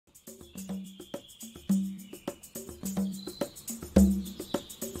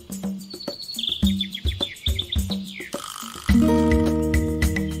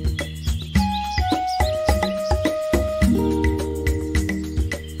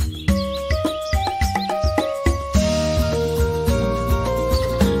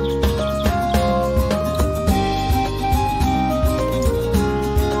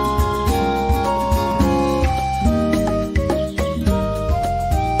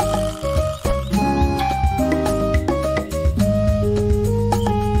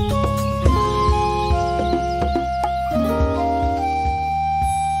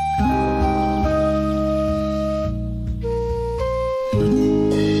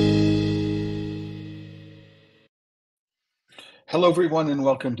Hello, everyone, and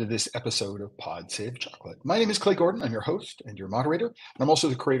welcome to this episode of Pod Save Chocolate. My name is Clay Gordon. I'm your host and your moderator, and I'm also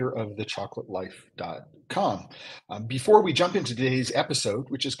the creator of thechocolateLife.com. Before we jump into today's episode,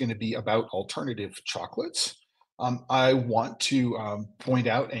 which is going to be about alternative chocolates, I want to point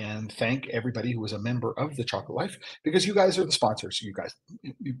out and thank everybody who is a member of the Chocolate Life because you guys are the sponsors.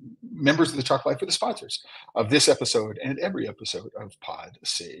 Members of the Chocolate Life, are the sponsors of this episode and every episode of Pod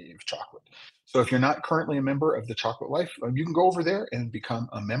Save Chocolate. So if you're not currently a member of the Chocolate Life, you can go over there and become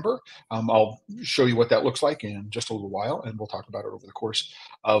a member. I'll show you what that looks like in just a little while, and we'll talk about it over the course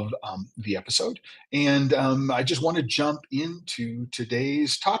of the episode. And I just want to jump into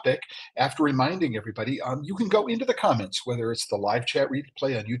today's topic after reminding everybody, you can go into the comments, whether it's the live chat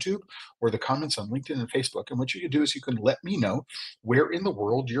replay on YouTube or the comments on LinkedIn and Facebook. And what you can do is you can let me know where in the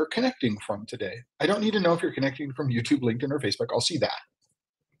world you're connecting from today. I don't need to know if you're connecting from YouTube, LinkedIn, or Facebook. I'll see that.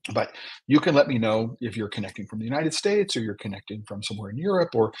 But you can let me know if you're connecting from the United States or you're connecting from somewhere in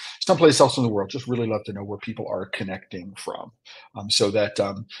Europe or someplace else in the world. Just really love to know where people are connecting from so that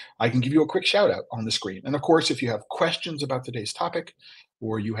I can give you a quick shout out on the screen. And of course, if you have questions about today's topic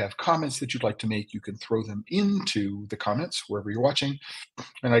or you have comments that you'd like to make, you can throw them into the comments wherever you're watching,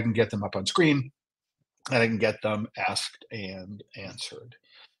 and I can get them up on screen and I can get them asked and answered.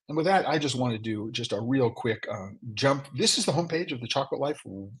 And with that, I just want to do just a real quick jump. This is the homepage of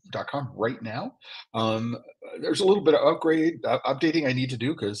thechocolateLife.com right now. There's a little bit of updating I need to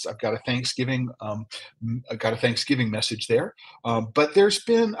do because I've got a Thanksgiving message there. But there's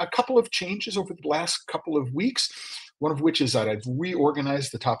been a couple of changes over the last couple of weeks. One of which is that I've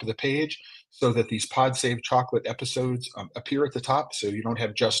reorganized the top of the page so that these Pod Save Chocolate episodes appear at the top. So you don't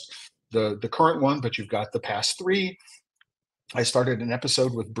have just the current one, but you've got the past three. I started an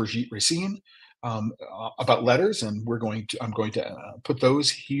episode with Brigitte Racine about letters, and I'm going to put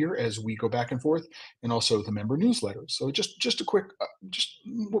those here as we go back and forth, and also the member newsletters. So just a quick,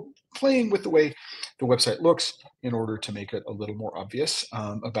 we're playing with the way the website looks in order to make it a little more obvious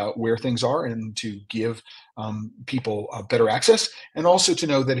about where things are and to give people better access, and also to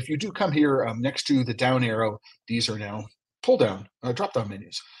know that if you do come here next to the down arrow, these are now pull down, drop down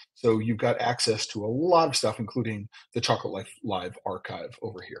menus. So you've got access to a lot of stuff, including the Chocolate Life Live archive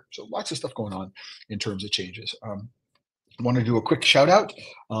over here. So lots of stuff going on in terms of changes. I want to do a quick shout out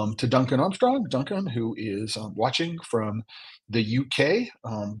to Duncan Armstrong. Duncan, who is watching from the UK.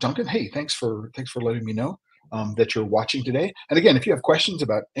 Duncan, hey, thanks for letting me know that you're watching today. And again, if you have questions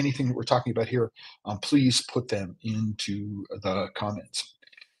about anything that we're talking about here, please put them into the comments.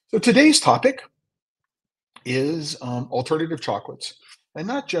 So today's topic is alternative chocolates. And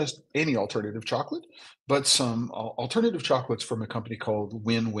not just any alternative chocolate, but some alternative chocolates from a company called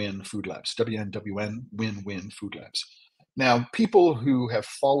WNWN Food Labs, WNWN, Win-Win Food Labs. Now, people who have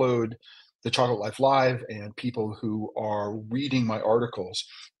followed the Chocolate Life Live and people who are reading my articles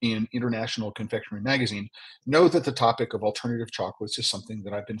in International Confectionery Magazine know that the topic of alternative chocolates is something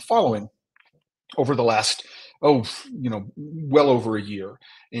that I've been following over the last well over a year,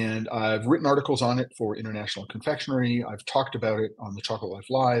 and I've written articles on it for International Confectionery. I've talked about it on the Chocolate Life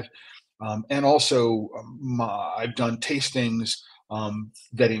Live, and also I've done tastings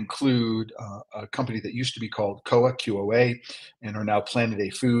that include a company that used to be called Coa, QOA, and are now Planet A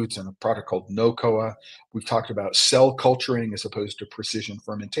Foods, and a product called No Coa. We've talked about cell culturing as opposed to precision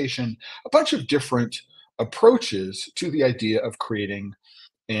fermentation, a bunch of different approaches to the idea of creating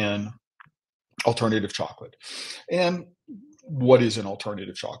an alternative chocolate. And what is an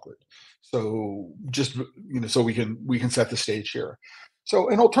alternative chocolate? So just so we can set the stage here. So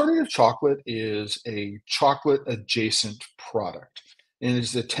an alternative chocolate is a chocolate adjacent product, and it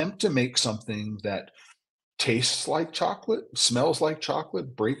is an attempt to make something that tastes like chocolate, smells like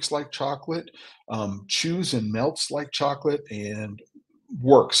chocolate, breaks like chocolate, chews and melts like chocolate, and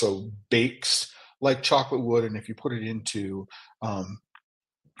works. So bakes like chocolate would, and if you put it into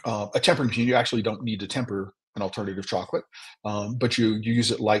a tempering machine, you actually don't need to temper an alternative chocolate, but you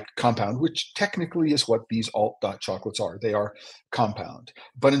use it like compound, which technically is what these alt.chocolates are. They are compound.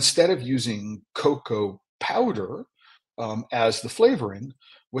 But instead of using cocoa powder as the flavoring,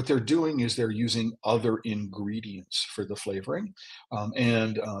 what they're doing is they're using other ingredients for the flavoring.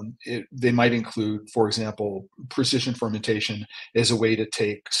 They might include, for example, precision fermentation as a way to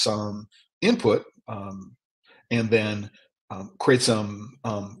take some input and then create some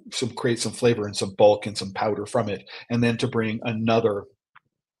flavor and some bulk and some powder from it, and then to bring another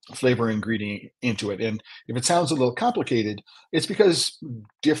flavor ingredient into it. And if it sounds a little complicated, it's because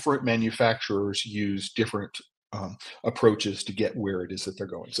different manufacturers use different approaches to get where it is that they're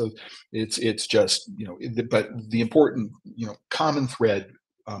going. So it's just but the important common thread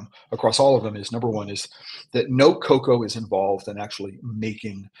across all of them is number one is that no cocoa is involved in actually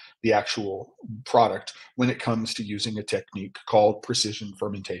making the actual product when it comes to using a technique called precision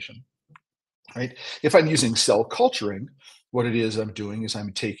fermentation, right? If I'm using cell culturing, what it is I'm doing is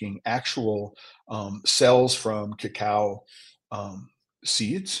I'm taking actual cells from cacao um,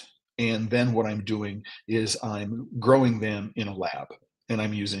 seeds, and then what I'm doing is I'm growing them in a lab, and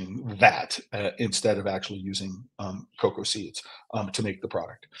I'm using that instead of actually using cocoa seeds to make the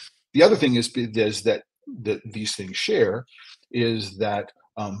product. The other thing is that these things share is that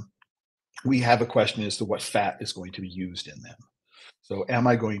we have a question as to what fat is going to be used in them. So am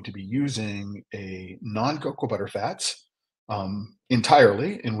I going to be using a non-cocoa butter fats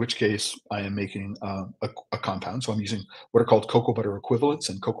entirely, in which case I am making a compound. So I'm using what are called cocoa butter equivalents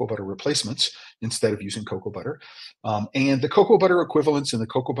and cocoa butter replacements instead of using cocoa butter. And the cocoa butter equivalents and the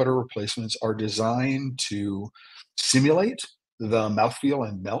cocoa butter replacements are designed to simulate the mouthfeel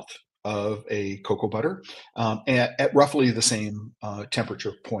and melt of a cocoa butter at roughly the same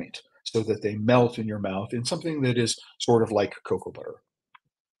temperature point so that they melt in your mouth in something that is sort of like cocoa butter.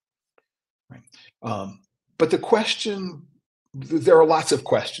 Right. Um, but the question, there are lots of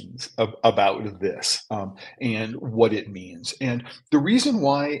questions about this and what it means. And the reason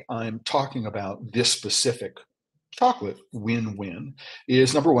why I'm talking about this specific chocolate win-win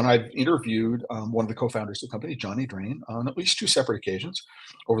is number one, I've interviewed one of the co-founders of the company, Johnny Drain, on at least two separate occasions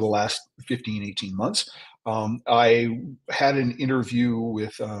over the last 15, 18 months. I had an interview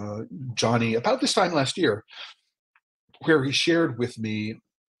with Johnny about this time last year where he shared with me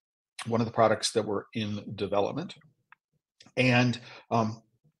one of the products that were in development. And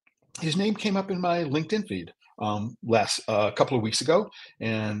his name came up in my LinkedIn feed a couple of weeks ago.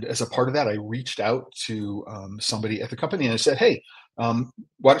 And as a part of that, I reached out to somebody at the company and I said, hey,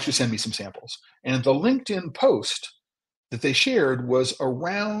 why don't you send me some samples? And the LinkedIn post that they shared was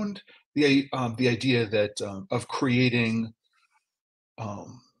around the idea that of creating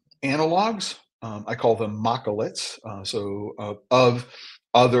um, analogs. I call them mocolates, of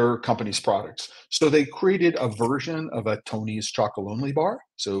other companies' products. So they created a version of a Tony's Chocolonely bar.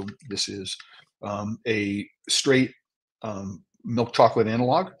 So this is a straight milk chocolate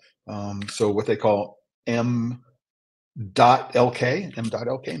analog. So what they call M.LK,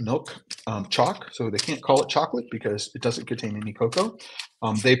 milk choc. So they can't call it chocolate because it doesn't contain any cocoa.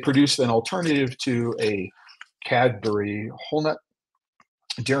 They produced an alternative to a Cadbury whole nut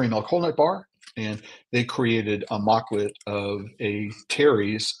dairy milk whole nut bar, and they created a mocklet of a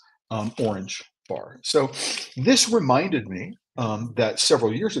Terry's orange bar. So this reminded me that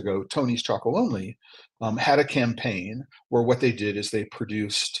several years ago, Tony's Chocolonely had a campaign where what they did is they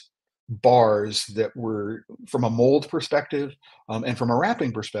produced bars that were, from a mold perspective and from a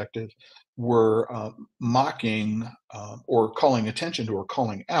wrapping perspective, were mocking or calling attention to or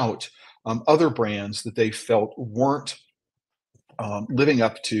calling out other brands that they felt weren't living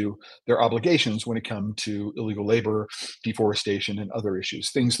up to their obligations when it comes to illegal labor, deforestation, and other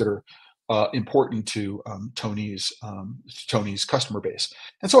issues, things that are important to Tony's customer base.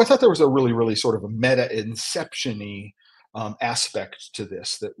 And so I thought there was a really, really sort of a meta inception-y aspect to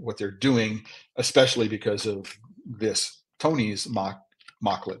this, that what they're doing, especially because of this Tony's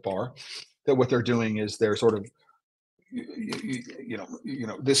mocklet bar, that what they're doing is they're sort of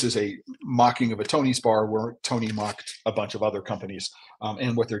this is a mocking of a Tony's bar where Tony mocked a bunch of other companies,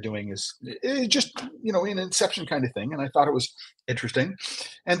 and what they're doing is just an inception kind of thing. And I thought it was interesting.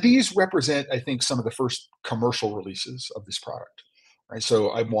 And these represent, I think, some of the first commercial releases of this product. Right,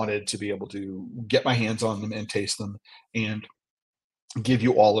 so I wanted to be able to get my hands on them and taste them, and give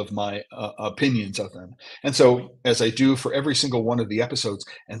you all of my opinions of them. And so, as I do for every single one of the episodes,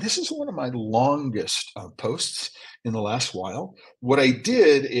 and this is one of my longest posts in the last while, what I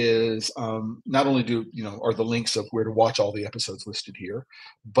did is not only are the links of where to watch all the episodes listed here,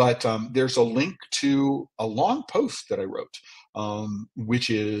 but there's a link to a long post that I wrote, which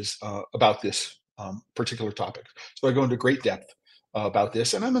is about this particular topic. So I go into great depth about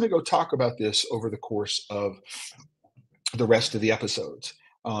this, and I'm going to go talk about this over the course of the rest of the episodes.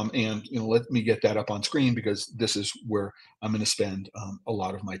 And let me get that up on screen because this is where I'm going to spend a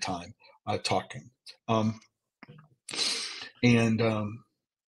lot of my time talking. Um, and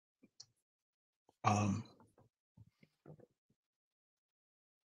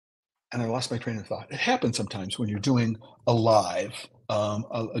and I lost my train of thought. It happens sometimes when you're doing a live,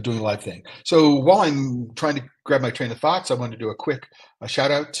 doing a live thing. So while I'm trying to grab my train of thoughts, I want to do a quick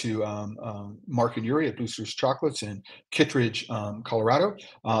shout out to Mark and Yuri at Boosters Chocolates in Kittredge, Colorado.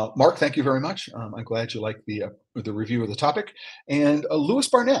 Mark, thank you very much. I'm glad you liked the review of the topic. And Louis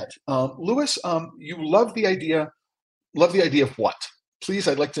Barnett. Louis, you love the idea. Love the idea of what? please,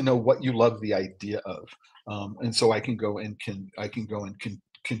 I'd like to know what you love the idea of, and so I can go and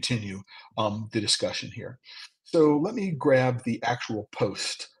continue the discussion here. So let me grab the actual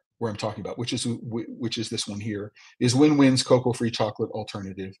post where I'm talking about, which is this one here. Is win-wins cocoa-free chocolate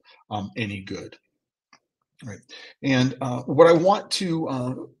alternative any good? Right. And what I want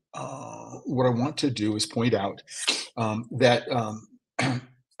to do is point out that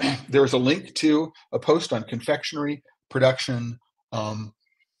there's a link to a post on confectionery production, um,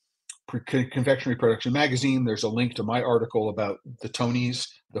 confectionery production magazine. There's a link to my article about the Tonys,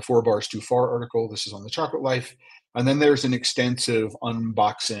 the Four Bars Too Far article. This is on the chocolate life. And then there's an extensive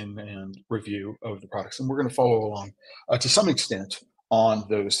unboxing and review of the products. And we're going to follow along to some extent on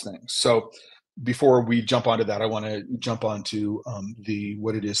those things. So before we jump onto that, I want to jump onto the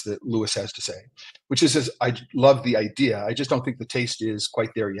what it is that Lewis has to say, which is, I love the idea. I just don't think the taste is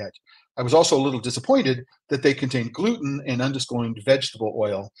quite there yet. I was also a little disappointed that they contain gluten and undisclosed vegetable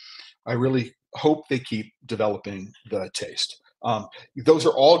oil. I really hope they keep developing the taste. Those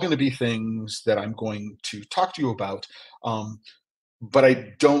are all going to be things that I'm going to talk to you about, but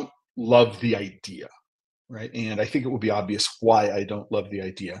I don't love the idea, right? And I think it will be obvious why I don't love the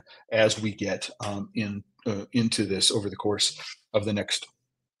idea as we get into this over the course of the next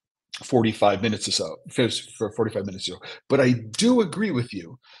 45 minutes or so, for 45 minutes or so. But I do agree with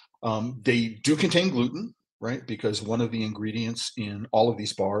you. They do contain gluten, right? Because one of the ingredients in all of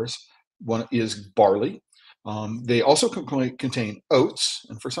these bars, one is barley. They also contain oats,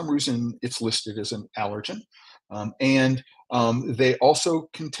 and for some reason it's listed as an allergen. And they also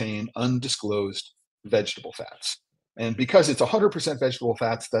contain undisclosed vegetable fats. And because it's 100% vegetable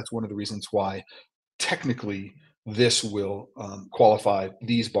fats, that's one of the reasons why technically this will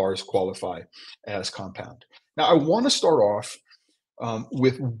these bars qualify as compound. Now, I want to start off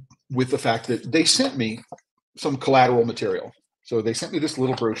with the fact that they sent me some collateral material. So they sent me this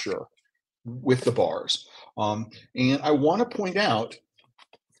little brochure with the bars. And I want to point out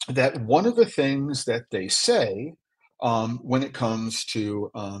that one of the things that they say when it comes to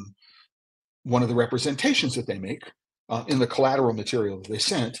one of the representations that they make in the collateral material that they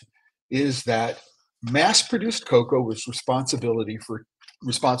sent is that mass-produced cocoa was responsible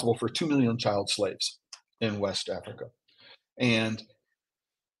for 2 million child slaves in West Africa. And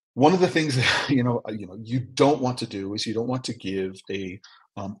one of the things that you don't want to do is you don't want to give a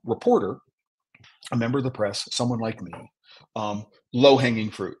reporter, a member of the press, someone like me,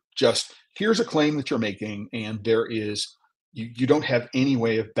 low-hanging fruit. Just here's a claim that you're making, and you don't have any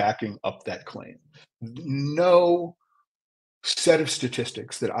way of backing up that claim. No set of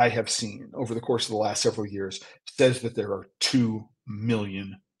statistics that I have seen over the course of the last several years says that there are 2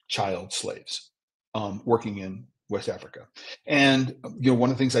 million child slaves working in West Africa. And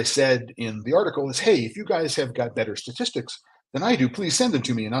one of the things I said in the article is, hey, if you guys have got better statistics than I do, please send them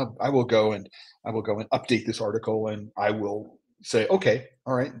to me, and I will go and update this article, and I will say, okay,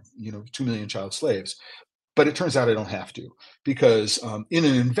 all right, 2 million child slaves. But it turns out I don't have to, because in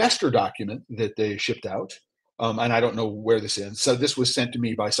an investor document that they shipped out, and I don't know where this is. So this was sent to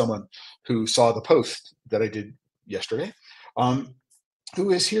me by someone who saw the post that I did yesterday,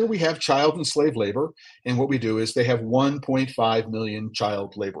 who is, here we have child and slave labor. And what we do is they have 1.5 million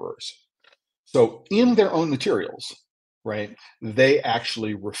child laborers. So in their own materials, right, they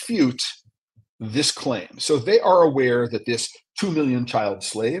actually refute this claim. So they are aware that this 2 million child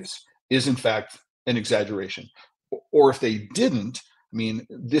slaves is in fact an exaggeration. Or if they didn't, I mean,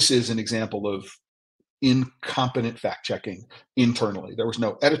 this is an example of incompetent fact checking internally. There was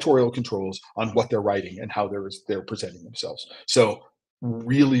no editorial controls on what they're writing and how they're presenting themselves. So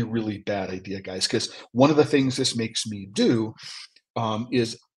really, really bad idea, guys, because one of the things this makes me do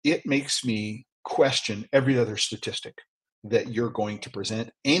is it makes me question every other statistic that you're going to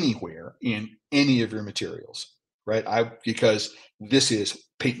present anywhere in any of your materials, right? Because this is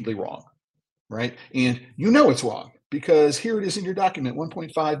patently wrong, right? And it's wrong because here it is in your document,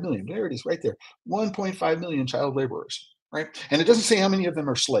 1.5 million. There it is right there, 1.5 million child laborers, right? And it doesn't say how many of them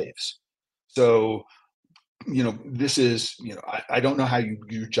are slaves. So, this is, I don't know how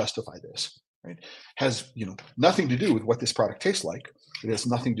you justify this, right? Has, nothing to do with what this product tastes like. It has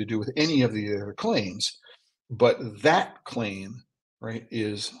nothing to do with any of the other claims, but that claim, right,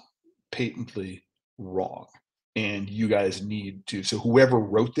 is patently wrong. And you guys need to, so whoever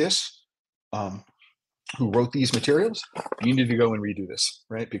wrote this, who wrote these materials, you need to go and redo this,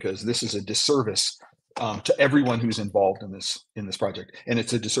 right? Because this is a disservice to everyone who's involved in this project, and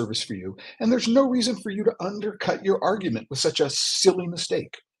it's a disservice for you. And there's no reason for you to undercut your argument with such a silly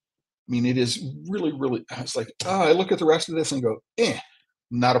mistake. I mean, it is really, really. It's like I look at the rest of this and go,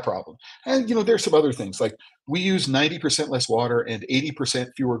 not a problem. And there's some other things like we use 90% less water and 80%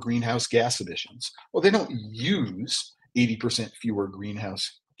 fewer greenhouse gas emissions. Well, they don't use 80% fewer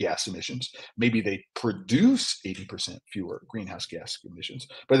greenhouse gas emissions. Maybe they produce 80% fewer greenhouse gas emissions,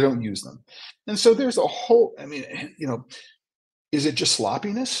 but they don't use them. And so there's a whole, I mean, is it just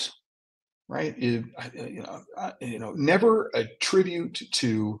sloppiness? Right? Never attribute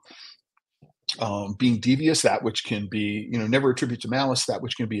to being devious that which can be, never attribute to malice that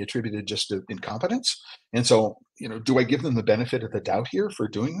which can be attributed just to incompetence. And so, do I give them the benefit of the doubt here for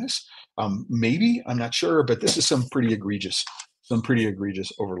doing this? Maybe, I'm not sure, but this is some pretty egregious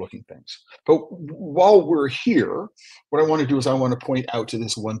overlooking things. But while we're here, what I want to do is I want to point out to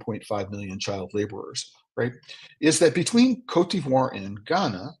this 1.5 million child laborers, right, is that between Cote d'Ivoire and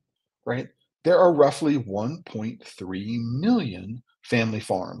Ghana, right, there are roughly 1.3 million family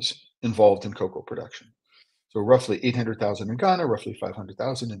farms involved in cocoa production. So roughly 800,000 in Ghana, roughly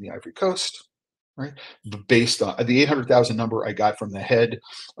 500,000 in the Ivory Coast, right? Based on the 800,000 number I got from the head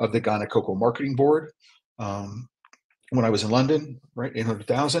of the Ghana Cocoa Marketing Board when I was in London, right?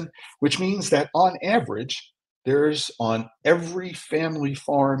 800,000, which means that on average, there's on every family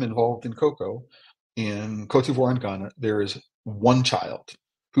farm involved in cocoa in Cote d'Ivoire and Ghana, there is one child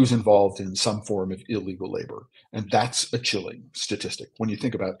who's involved in some form of illegal labor. And that's a chilling statistic when you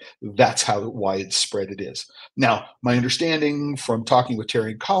think about that's how widespread it is. Now, my understanding from talking with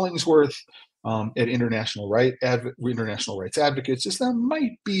Terry Collingsworth at International Rights Advocates is there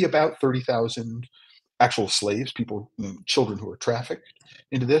might be about 30,000 actual slaves, people, children who are trafficked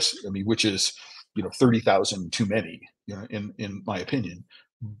into this. I mean, which is 30,000 too many, in my opinion.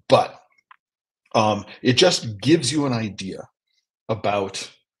 But it just gives you an idea about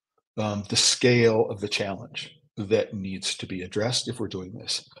the scale of the challenge that needs to be addressed if we're doing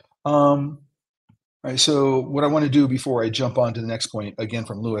this. Right, so what I want to do before I jump on to the next point, again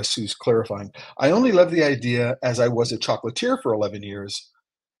from Lewis, who's clarifying, I only love the idea as I was a chocolatier for 11 years,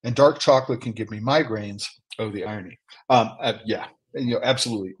 and dark chocolate can give me migraines. Oh, the irony. Yeah,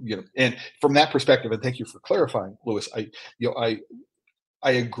 absolutely. And from that perspective, and thank you for clarifying, Lewis. I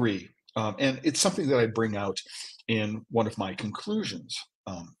agree, and it's something that I bring out in one of my conclusions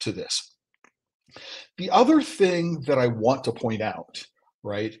to this. The other thing that I want to point out,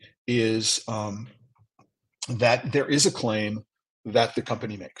 right, is that there is a claim that the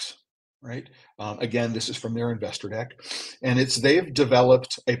company makes, right? Again, this is from their investor deck, and they've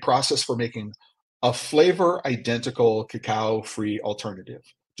developed a process for making a flavor identical cacao-free alternative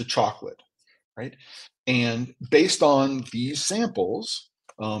to chocolate, right? And based on these samples,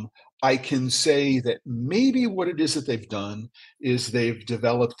 I can say that maybe what it is that they've done is they've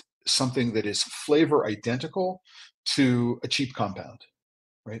developed something that is flavor identical to a cheap compound,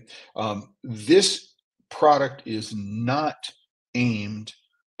 right? This product is not aimed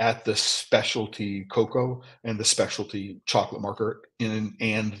at the specialty cocoa and the specialty chocolate market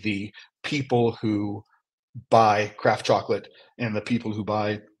and the people who buy craft chocolate and the people who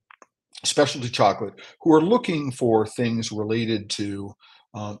buy specialty chocolate who are looking for things related to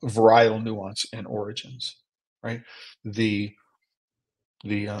varietal nuance and origins, right? The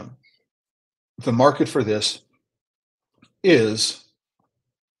the um, the market for this is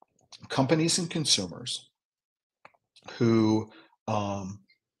companies and consumers who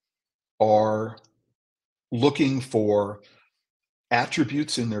are looking for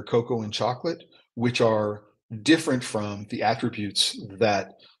attributes in their cocoa and chocolate which are different from the attributes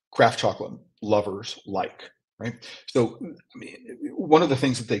that craft chocolate lovers like, right? So, I mean, one of the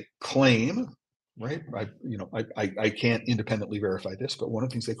things that they claim, right? I can't independently verify this, but one of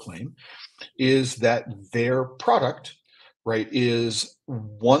the things they claim is that their product, right, is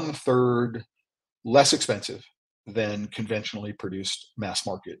 1/3 less expensive than conventionally produced mass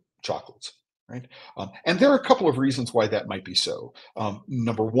market chocolates, right? And there are a couple of reasons why that might be so.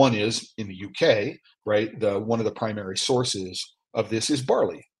 Number one is in the UK, right? One of the primary sources of this is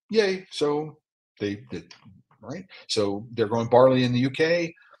barley. Yay! So right. So they're growing barley in the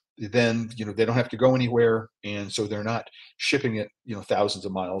UK. Then they don't have to go anywhere, and so they're not shipping it thousands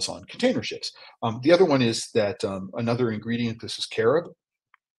of miles on container ships. The other one is that another ingredient. This is carob,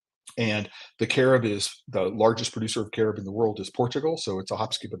 and the carob is the largest producer of carob in the world is Portugal. So it's a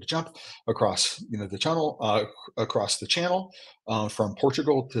hop, skip, and a jump across the channel from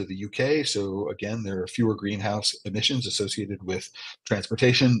Portugal to the UK. So again, there are fewer greenhouse emissions associated with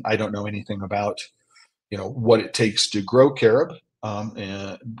transportation. I don't know anything about what it takes to grow carob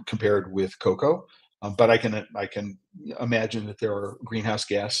and compared with cocoa. But I can imagine that there are greenhouse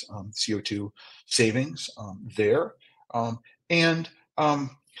gas CO2 savings there, and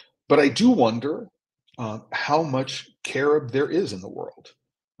but I do wonder how much carob there is in the world.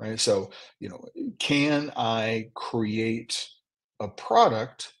 right? So, can I create a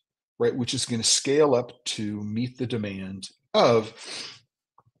product, right, which is going to scale up to meet the demand of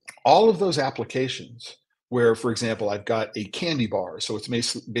all of those applications where, for example, I've got a candy bar. So it's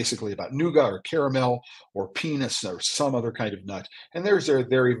basically about nougat or caramel or peanuts or some other kind of nut. And there's a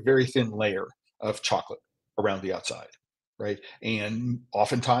very, very thin layer of chocolate around the outside, right? And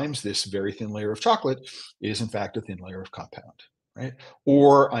oftentimes, this very thin layer of chocolate is, in fact, a thin layer of compound, right?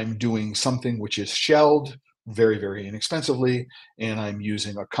 Or I'm doing something which is shelled very, very inexpensively, and I'm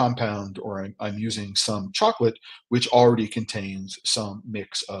using a compound, or I'm using some chocolate which already contains some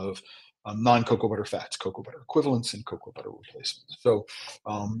mix of non-cocoa butter fats, cocoa butter equivalents, and cocoa butter replacements. So,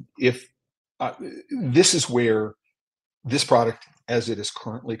 if this is where this product, as it is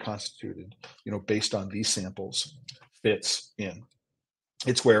currently constituted, based on these samples, fits in.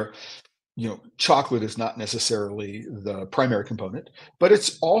 It's where chocolate is not necessarily the primary component, but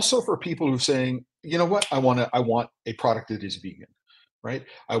it's also for people who are saying, you know what, I want a product that is vegan, right?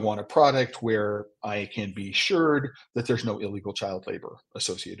 I want a product where I can be assured that there's no illegal child labor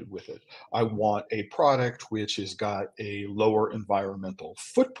associated with it. I want a product which has got a lower environmental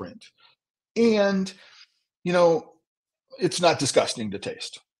footprint, and you know it's not disgusting to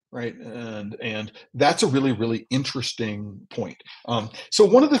taste, right? And that's a really, really interesting point. So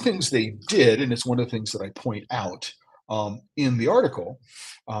one of the things they did, and it's one of the things that I point out in the article,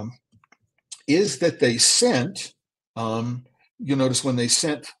 um, is that they sent, you notice when they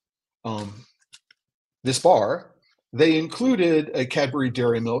sent um, this bar, they included a Cadbury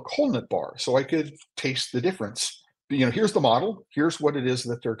Dairy Milk whole nut bar, so I could taste the difference. Here's the model. Here's what it is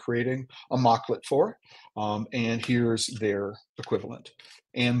that they're creating a mocklet for, and here's their equivalent.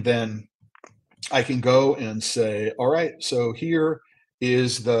 And then I can go and say, all right, so here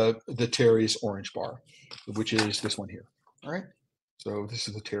is the Terry's orange bar, which is this one here. All right, so this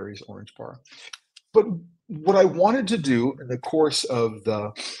is the Terry's orange bar. But what I wanted to do in the course of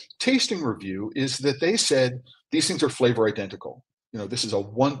the tasting review is that they said these things are flavor identical. This is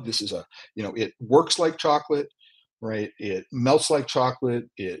a, it works like chocolate, right? It melts like chocolate,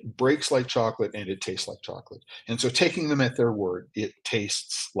 it breaks like chocolate, and it tastes like chocolate. And so taking them at their word, it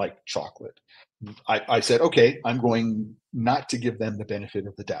tastes like chocolate. I said, okay, I'm going not to give them the benefit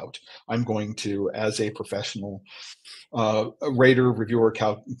of the doubt. I'm going to, as a professional a rater, reviewer,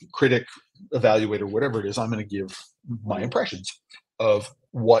 critic, evaluator, whatever it is, I'm going to give my impressions of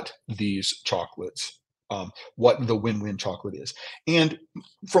what these chocolates, what the win-win chocolate is. And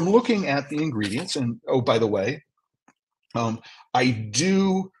from looking at the ingredients, and oh, by the way, I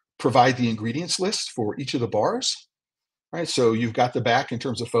do provide the ingredients list for each of the bars. Right, so you've got the back in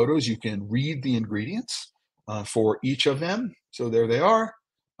terms of photos. You can read the ingredients for each of them. So there they are.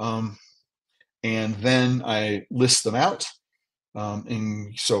 And then I list them out.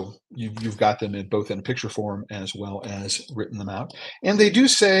 And so you've got them in both in a picture form as well as written them out. And they do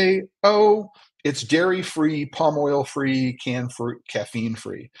say, oh, it's dairy free, palm oil free, caffeine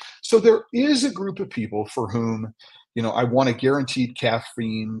free. So there is a group of people for whom, I want a guaranteed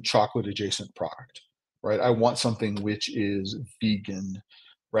caffeine chocolate adjacent product, right? I want something which is vegan,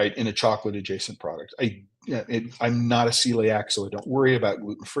 right, in a chocolate adjacent product. I'm not a celiac, so I don't worry about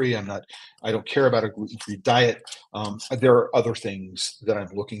gluten free. I don't care about a gluten free diet. There are other things that I'm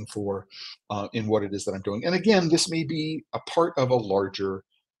looking for in what it is that I'm doing. And again, this may be a part of a larger,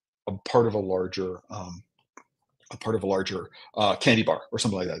 a part of a larger, candy bar or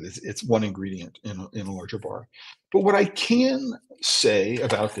something like that. It's one ingredient in a larger bar. But what I can say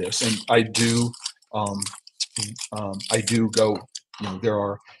about this, and um, I do go, there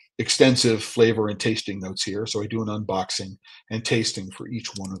are extensive flavor and tasting notes here. So I do an unboxing and tasting for each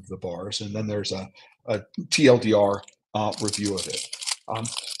one of the bars. And then there's a TLDR review of it. Um,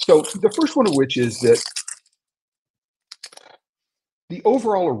 so the first one of which is that the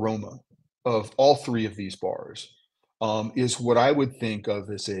overall aroma of all three of these bars is what I would think of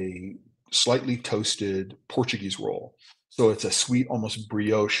as a slightly toasted Portuguese roll. So it's a sweet, almost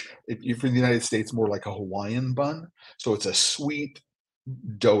brioche. If you're in the United States, more like a Hawaiian bun. So it's a sweet,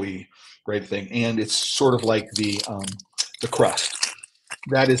 doughy, right thing, and it's sort of like the crust.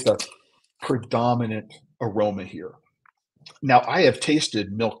 That is the predominant aroma here. Now, I have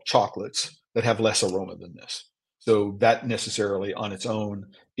tasted milk chocolates that have less aroma than this. So that necessarily on its own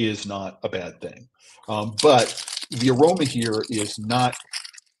is not a bad thing. But the aroma here is not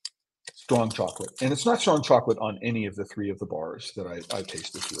strong chocolate. And it's not strong chocolate on any of the three of the bars that I've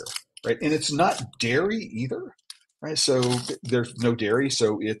tasted here. Right. And it's not dairy either. Right. So there's no dairy.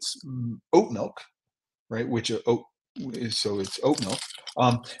 So it's oat milk, right? So it's oat milk.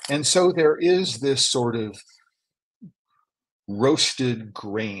 And so there is this sort of roasted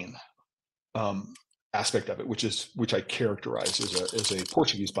grain um, aspect of it, which I characterize as a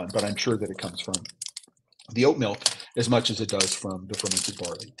Portuguese bun, but I'm sure that it comes from the oat milk as much as it does from the fermented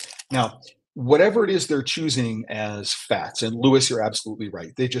barley. Now, whatever it is they're choosing as fats, and Lewis, you're absolutely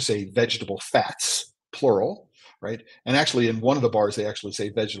right. They just say vegetable fats, plural, right? And actually, in one of the bars, they actually say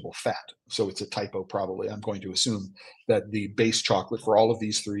vegetable fat. So it's a typo, probably. I'm going to assume that the base chocolate for all of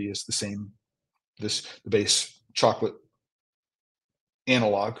these three is the same. The base chocolate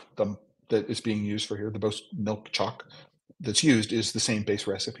analog that is being used for here, the most milk choc that's used, is the same base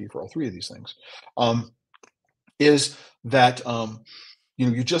recipe for all three of these things. Is that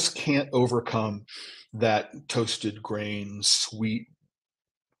you just can't overcome that toasted grain sweet,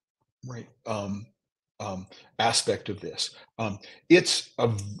 right, aspect of this. It's a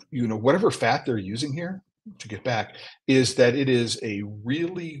whatever fat they're using here, to get back, is that it is a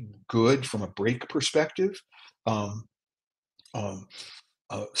really good, from a break perspective, um, um,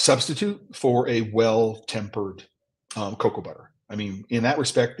 substitute for a well-tempered cocoa butter. I mean, in that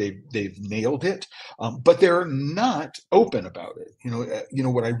respect, they've nailed it, but they're not open about it.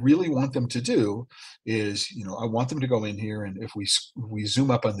 What I really want them to do is, I want them to go in here, and if we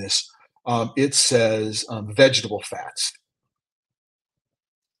zoom up on this, it says vegetable fats,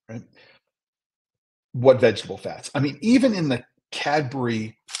 right? What vegetable fats? I mean,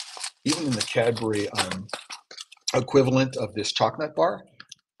 Cadbury, even in the Cadbury equivalent of this chocolate bar,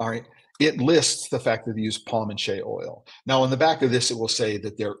 all right, it lists the fact that they use palm and shea oil. Now, on the back of this, it will say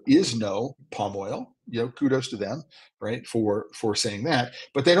that there is no palm oil. Kudos to them, right, for saying that.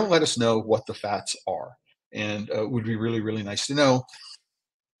 But they don't let us know what the fats are, and it would be really, really nice to know.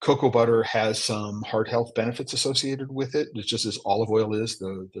 Cocoa butter has some heart health benefits associated with it. It's just as olive oil is.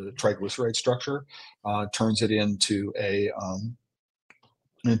 The triglyceride structure turns it into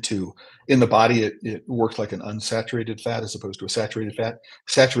in the body, it works like an unsaturated fat as opposed to a saturated fat.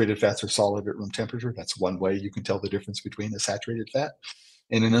 Saturated fats are solid at room temperature. That's one way you can tell the difference between a saturated fat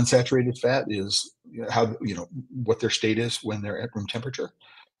and an unsaturated fat, is how what their state is when they're at room temperature.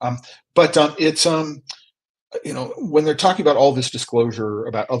 But it's when they're talking about all this disclosure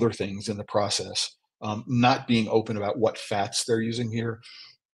about other things in the process, not being open about what fats they're using here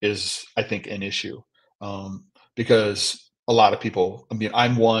is, I think, an issue, because a lot of people, I mean,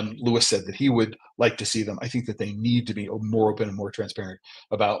 I'm one. Lewis said that he would like to see them. I think that they need to be more open and more transparent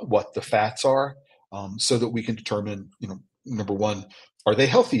about what the fats are, so that we can determine, number one, are they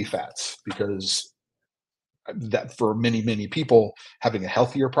healthy fats? Because that, for many, many people, having a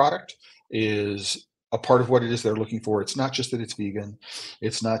healthier product is a part of what it is they're looking for. It's not just that it's vegan.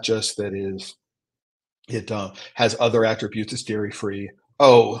 It's not just that it has other attributes. It's dairy free.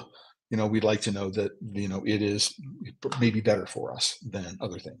 Oh, we'd like to know that it is maybe better for us than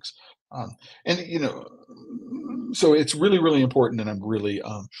other things. And so it's really, really important. And I'm really,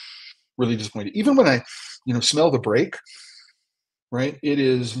 really disappointed. Even when I, smell the break, right? It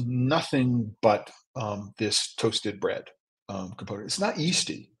is nothing but this toasted bread component. It's not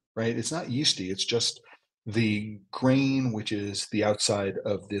yeasty, right? It's not yeasty. It's just the grain, which is the outside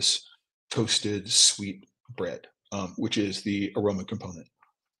of this toasted sweet bread, which is the aroma component.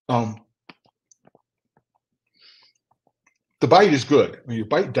 Um, the bite is good. When you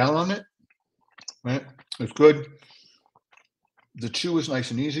bite down on it, right? It's good. The chew is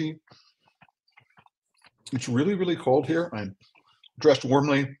nice and easy. It's really, really cold here. I'm dressed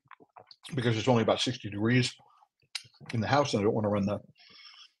warmly because it's only about 60 degrees in the house, and I don't want to run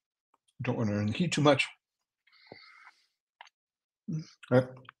the heat too much. Right?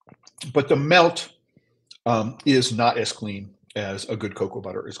 But the melt is not as clean as a good cocoa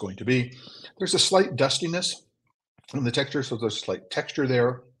butter is going to be. There's a slight dustiness in the texture, so there's a slight texture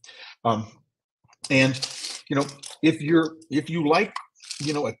there. And if you like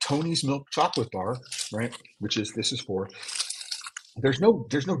a Tony's milk chocolate bar, right, which this is for, there's no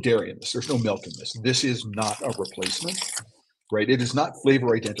dairy in this. There's no milk in this. This is not a replacement, right? It is not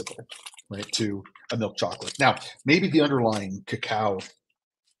flavor identical, right, to a milk chocolate. Now, maybe the underlying cacao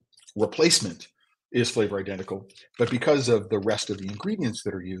replacement is flavor identical, but because of the rest of the ingredients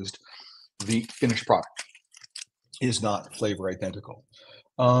that are used, the finished product is not flavor identical.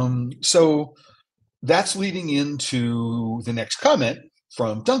 So that's leading into the next comment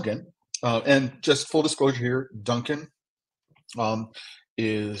from Duncan. And just full disclosure here, Duncan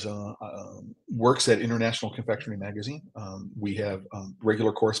is works at International Confectionery Magazine. We have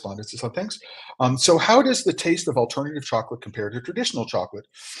regular correspondence on things. So how does the taste of alternative chocolate compare to traditional chocolate,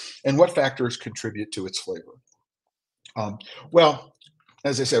 and what factors contribute to its flavor? Well,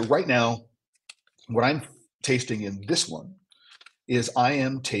 as I said, right now, what I'm tasting in this one is I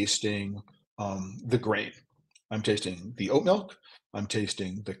am tasting the grain. I'm tasting the oat milk, I'm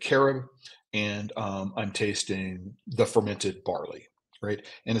tasting the carob, and I'm tasting the fermented barley, right?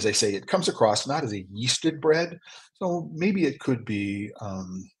 And as I say, it comes across not as a yeasted bread, so maybe it could be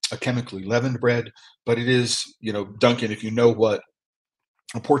a chemically leavened bread, but it is, Duncan, if you know what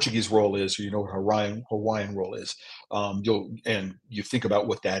a Portuguese roll is, or you know what Hawaiian roll is, you think about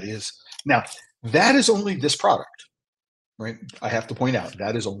what that is. Now, that is only this product, right? I have to point out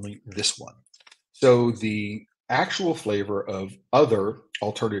that is only this one. So the actual flavor of other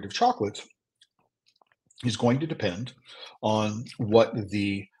alternative chocolates is going to depend on what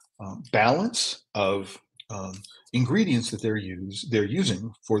the balance of um, ingredients that they're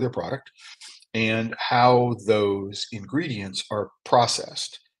using for their product, and how those ingredients are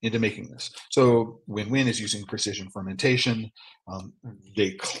processed into making this. So WNWN is using precision fermentation.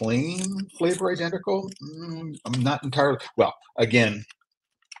 They claim flavor identical. I'm not entirely, well, again,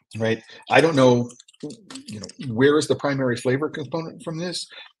 right? I don't know, where is the primary flavor component from this?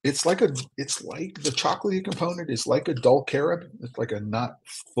 It's like the chocolatey component is like a dull carob. It's like a not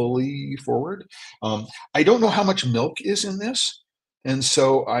fully forward. I don't know how much milk is in this, and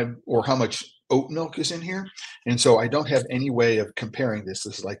so or how much oat milk is in here, and so I don't have any way of comparing this.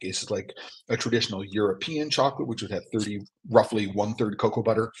 This is like a traditional European chocolate, which would have roughly one third cocoa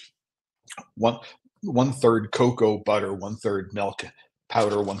butter, one one third cocoa butter, one third milk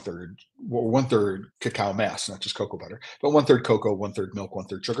powder, one third cacao mass, not just cocoa butter, but one third cocoa, one third milk, one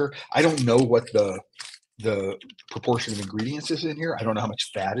third sugar. I don't know what the proportion of ingredients is in here. I don't know how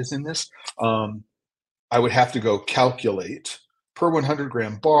much fat is in this. I would have to go calculate per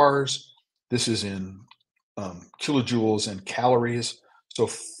 100-gram bars. This is in kilojoules and calories. So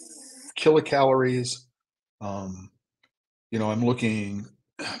kilocalories. I'm looking.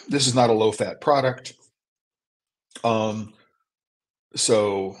 This is not a low-fat product. So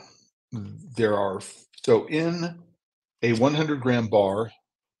in a 100-gram bar,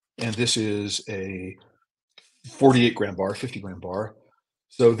 and this is a 48-gram bar, 50-gram bar.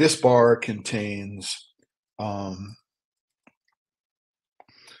 So this bar contains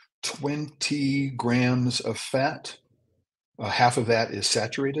 20 grams of fat. Half of that is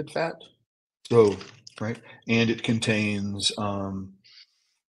saturated fat. So, right, and it contains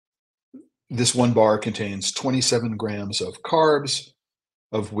this one bar contains 27 grams of carbs,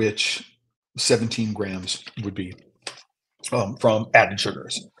 of which 17 grams would be from added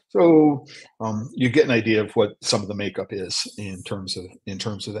sugars. So you get an idea of what some of the makeup is in terms of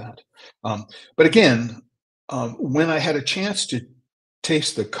that. But again, when I had a chance to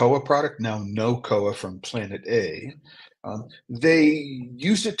taste the KOA product, now no KOA from Planet A, they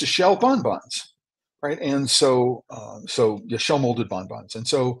used it to shell bonbons, right? And so shell molded bonbons, and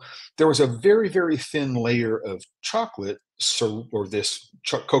so there was a very, very thin layer of chocolate, or this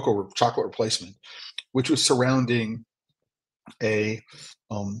cocoa chocolate replacement, which was surrounding a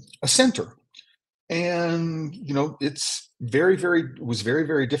center. And it was very,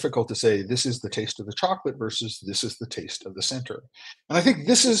 very difficult to say this is the taste of the chocolate versus this is the taste of the center. And I think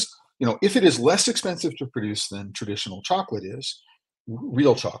this is, if it is less expensive to produce than traditional chocolate is,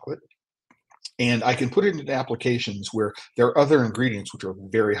 real chocolate, and I can put it into applications where there are other ingredients which are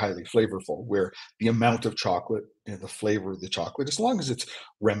very highly flavorful, where the amount of chocolate and the flavor of the chocolate, as long as it's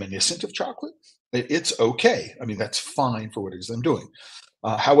reminiscent of chocolate, it's okay. I mean, that's fine for what it is I'm doing.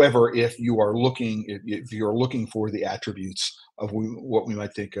 However, if you're looking for the attributes of what we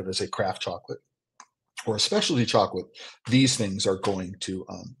might think of as a craft chocolate or a specialty chocolate, these things are going to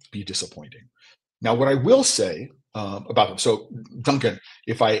be disappointing. Now, what I will say about them, so Duncan,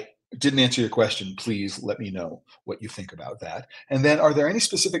 if I didn't answer your question, please let me know what you think about that. And then, are there any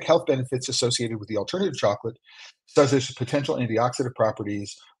specific health benefits associated with the alternative chocolate, such as potential antioxidant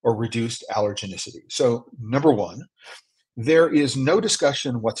properties or reduced allergenicity? So, number one, there is no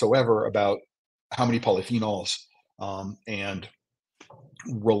discussion whatsoever about how many polyphenols and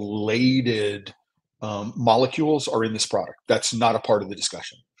related molecules are in this product. That's not a part of the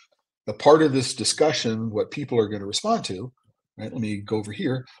discussion. The part of this discussion, what people are going to respond to, right? Let me go over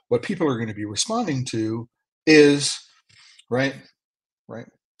here. What people are going to be responding to is, right, right.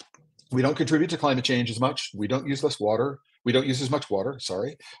 We don't contribute to climate change as much. We don't use less water. We don't use as much water,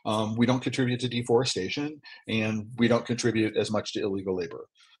 sorry. We don't contribute to deforestation, and we don't contribute as much to illegal labor.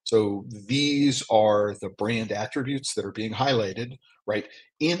 So these are the brand attributes that are being highlighted, right,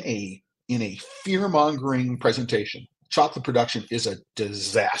 in a fear-mongering presentation. Chocolate production is a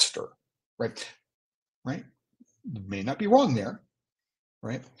disaster, right? Right? May not be wrong there,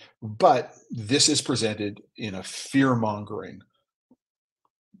 right? But this is presented in a fear-mongering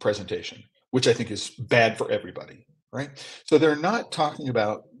presentation, which I think is bad for everybody, right? So they're not talking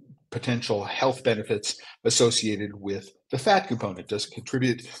about potential health benefits associated with the fat component. Does it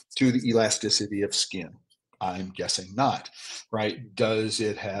contribute to the elasticity of skin? I'm guessing not, right? Does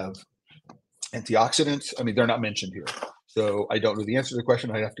it have antioxidants? I mean, they're not mentioned here. So I don't know the answer to the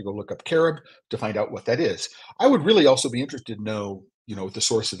question. I'd have to go look up carob to find out what that is. I would really also be interested to know, the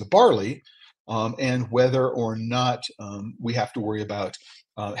source of the barley, and whether or not we have to worry about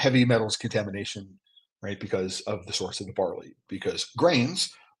heavy metals contamination, right, because of the source of the barley. Because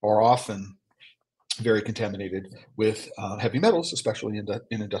grains are often very contaminated with heavy metals, especially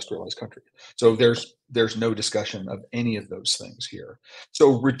in industrialized countries. So there's no discussion of any of those things here.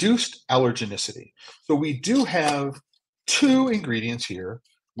 So reduced allergenicity. So we do have two ingredients here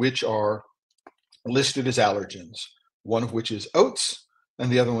which are listed as allergens, one of which is oats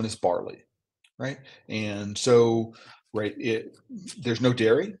and the other one is barley, right? And so, right, there's no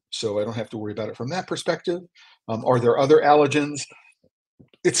dairy, so I don't have to worry about it from that perspective. Are there other allergens?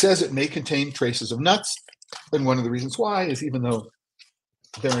 It says it may contain traces of nuts, and one of the reasons why is even though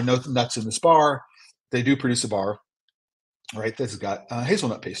there are no nuts in this bar, they do produce a bar, right, that's got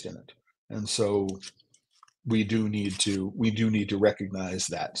hazelnut paste in it, and so we do need to recognize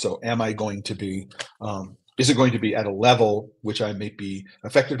that. So, am I going to be is it going to be at a level which I may be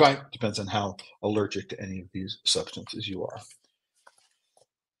affected by? Depends on how allergic to any of these substances you are.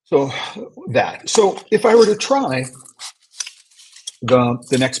 So So if I were to try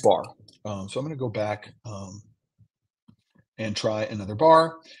the next bar, so I'm going to go back and try another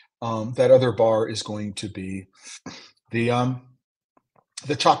bar. That other bar is going to be the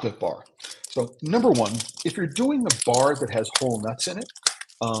chocolate bar. So number one, if you're doing a bar that has whole nuts in it,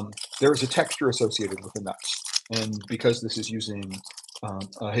 there is a texture associated with the nuts. And because this is using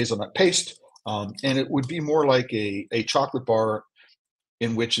a hazelnut paste, and it would be more like a chocolate bar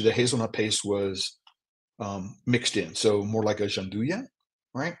in which the hazelnut paste was mixed in. So more like a gianduja,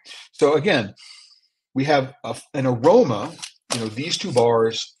 right? So again, we have an aroma, these two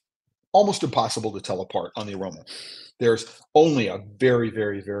bars, almost impossible to tell apart on the aroma. There's only a very,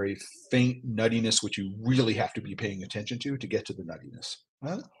 very, very faint nuttiness, which you really have to be paying attention to get to the nuttiness.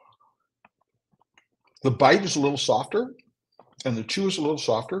 The bite is a little softer, and the chew is a little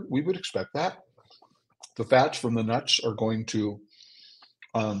softer. We would expect that. The fats from the nuts are going to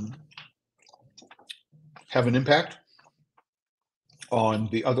have an impact on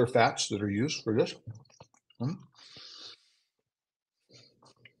the other fats that are used for this.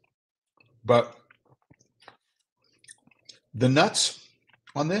 But the nuts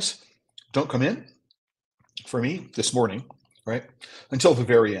on this don't come in for me this morning, right, until the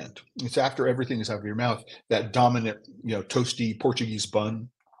very end. It's after everything is out of your mouth, that dominant, toasty Portuguese bun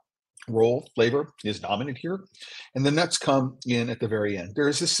roll flavor is dominant here. And the nuts come in at the very end. There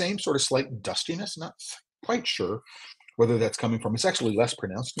is the same sort of slight dustiness, not quite sure whether that's coming from. It's actually less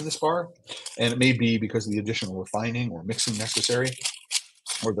pronounced in this bar, and it may be because of the additional refining or mixing necessary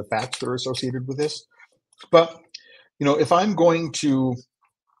or the fats that are associated with this. But, if I'm going to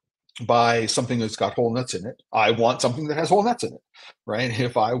buy something that's got whole nuts in it, I want something that has whole nuts in it, right?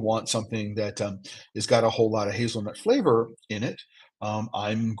 If I want something that has got a whole lot of hazelnut flavor in it,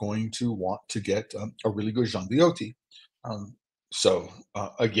 I'm going to want to get a really good gianduja.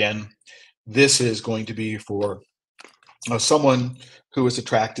 Again, this is going to be for someone who is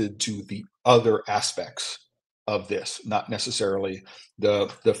attracted to the other aspects of this, not necessarily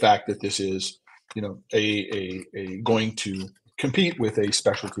the fact that this is, a going to compete with a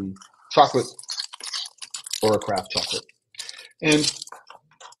specialty chocolate or a craft chocolate. And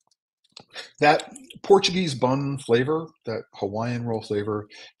that Portuguese bun flavor, that Hawaiian roll flavor,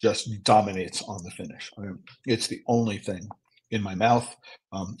 just dominates on the finish. I mean, it's the only thing in my mouth.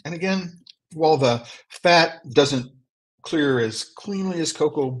 And again, while the fat doesn't clear as cleanly as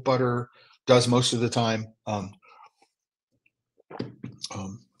cocoa butter does most of the time,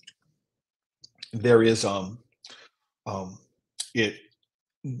 there is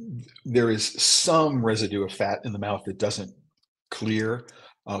there is some residue of fat in the mouth that doesn't clear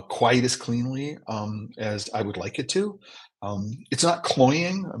quite as cleanly as I would like it to. It's not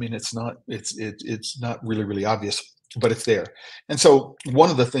cloying. I mean, it's not really, really obvious, but it's there. And so one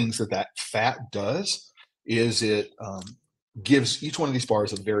of the things that fat does is it gives each one of these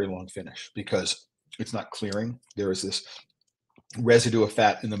bars a very long finish because it's not clearing. There is this residue of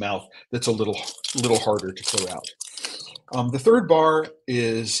fat in the mouth that's a little harder to clear out. The third bar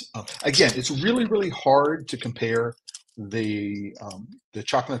is, again, it's really, really hard to compare the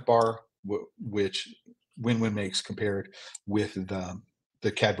chocolate bar, which WNWN makes, compared with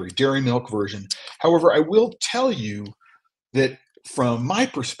the Cadbury Dairy Milk version. However, I will tell you that from my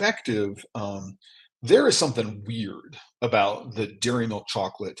perspective, there is something weird about the Dairy Milk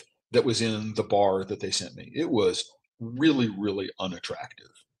chocolate that was in the bar that they sent me. It was really, really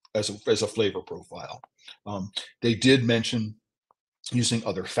unattractive as a flavor profile. They did mention using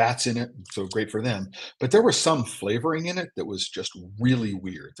other fats in it, so great for them. But there was some flavoring in it that was just really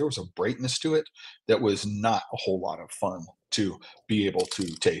weird. There was a brightness to it that was not a whole lot of fun to be able to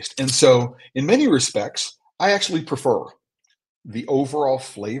taste. And so, in many respects, I actually prefer the overall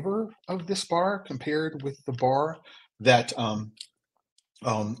flavor of this bar compared with the bar that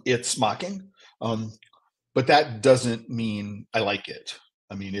it's mocking. Um, but that doesn't mean I like it.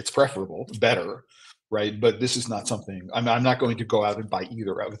 I mean, it's preferable, better, right? But this is not something I'm not going to go out and buy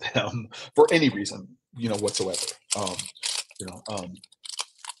either of them for any reason, whatsoever. Um, you know, um,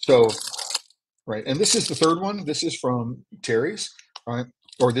 so right, and this is the third one. This is from Terry's, right?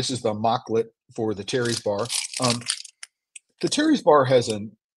 Or this is the mocklet for the Terry's bar. Um, the Terry's bar has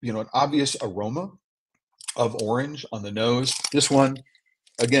an obvious aroma of orange on the nose. This one,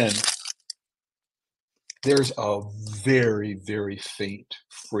 again, there's a very, very faint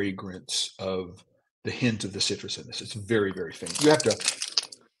fragrance of the hint of the citrus in this. It's very, very faint. You have to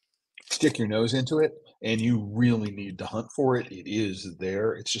stick your nose into it, and you really need to hunt for it. It is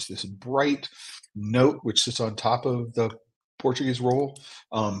there. It's just this bright note which sits on top of the Portuguese roll,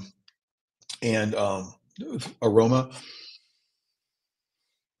 and aroma.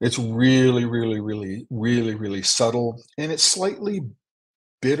 It's really, really, really, really, really subtle, and it's slightly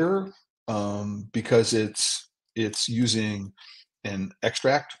bitter because it's using an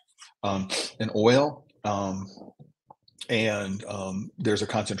extract, an oil, and there's a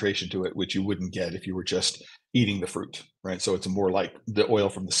concentration to it which you wouldn't get if you were just eating the fruit, right? So it's more like the oil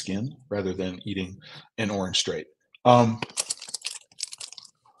from the skin rather than eating an orange straight. Um,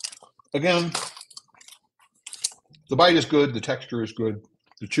 Again, the bite is good, the texture is good,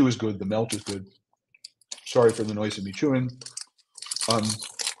 the chew is good, the melt is good. Sorry for the noise of me chewing. Um,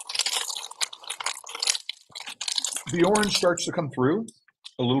 the orange starts to come through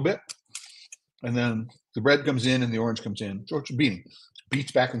a little bit, and then the bread comes in and the orange comes in. So it's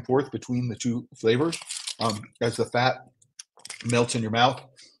beats back and forth between the two flavors as the fat melts in your mouth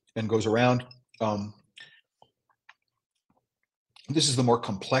and goes around. This is the more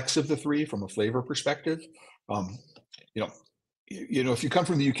complex of the three from a flavor perspective. Um, you know, if you come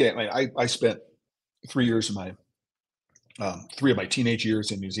from the UK, I spent 3 years of my 3 of my teenage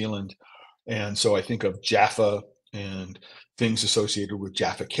years in New Zealand, and so I think of Jaffa and things associated with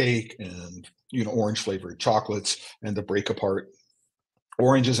Jaffa cake and orange flavored chocolates and the break apart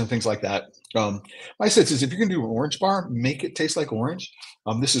oranges and things like that. My sense is if you're going to do an orange bar, make it taste like orange.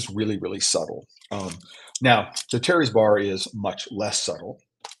 This is really, really subtle. Now, the Terry's bar is much less subtle.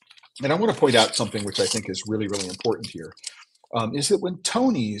 And I want to point out something which I think is really, really important here, is that when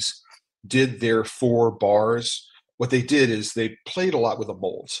Tony's did their 4 bars, what they did is they played a lot with the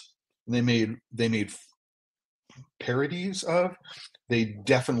molds. And they made parodies of. They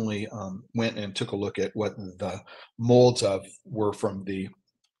definitely went and took a look at what the molds of were from the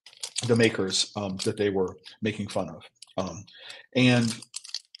makers that they were making fun of, and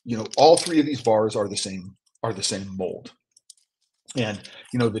all 3 of these bars are the same mold. And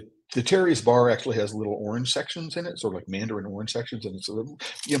the Terry's bar actually has little orange sections in it, sort of like mandarin orange sections, and it's a little,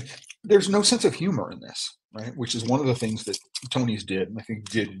 there's no sense of humor in this, right? Which is one of the things that Tony's did, and I think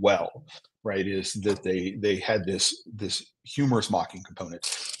did well, right? Is that they had this humorous mocking component,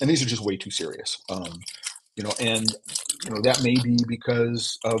 and these are just way too serious. And that may be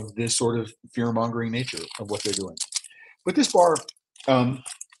because of this sort of fear mongering nature of what they're doing. But this bar, um,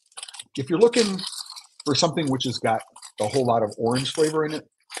 if you're looking for something which has got a whole lot of orange flavor in it,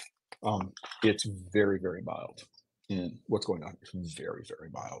 it's very, very mild in what's going on. It's very, very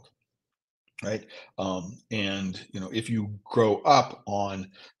mild, right? And if you grow up on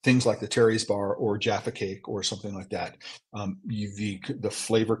things like the Terry's bar or Jaffa cake or something like that, the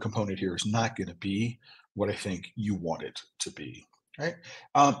flavor component here is not going to be what I think you want it to be, right?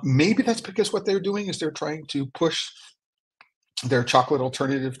 Maybe that's because what they're doing is they're trying to push their chocolate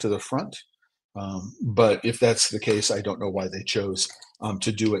alternative to the front. But if that's the case, I don't know why they chose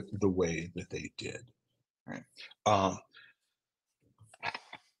to do it the way that they did. Right.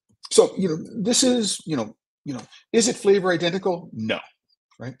 So this is is it flavor identical? No.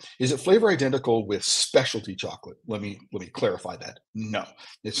 Right? Is it flavor identical with specialty chocolate? Let me clarify that. No,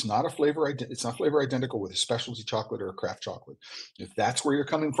 it's not it's not flavor identical with a specialty chocolate or a craft chocolate. If that's where you're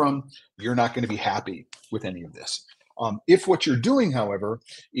coming from, you're not going to be happy with any of this. If what you're doing, however,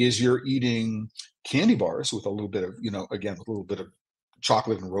 is you're eating candy bars with a little bit of, again, with a little bit of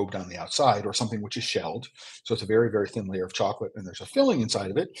chocolate enrobed on the outside, or something which is shelled, so it's a very, very thin layer of chocolate and there's a filling inside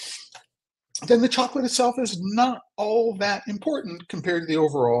of it, then the chocolate itself is not all that important compared to the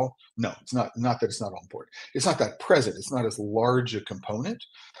overall. No, it's not. Not that it's not all important. It's not that present. It's not as large a component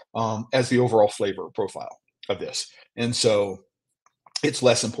as the overall flavor profile of this, and so it's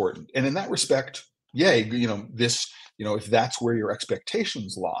less important. And in that respect, yay, this, if that's where your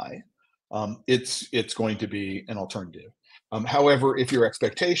expectations lie, it's going to be an alternative. However, if your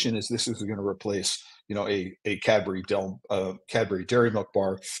expectation is this is going to replace, a Cadbury Dairy Milk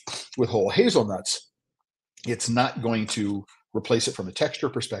bar with whole hazelnuts, it's not going to replace it from a texture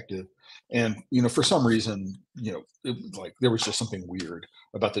perspective. And for some reason, like there was just something weird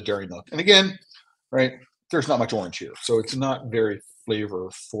about the dairy milk. And again, right, there's not much orange here, so it's not very flavor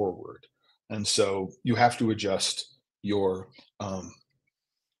forward. And so you have to adjust um,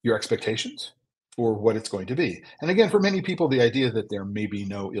 your expectations for what it's going to be. And again, for many people, the idea that there may be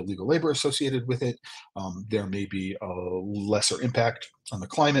no illegal labor associated with it, there may be a lesser impact on the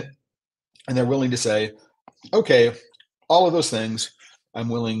climate, and they're willing to say, okay, all of those things I'm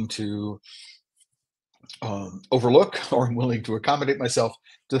willing to overlook, or I'm willing to accommodate myself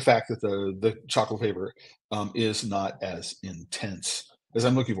to the fact that the chocolate flavor is not as intense as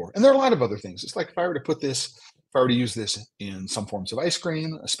I'm looking for. And there are a lot of other things. It's like if I were to if I were to use this in some forms of ice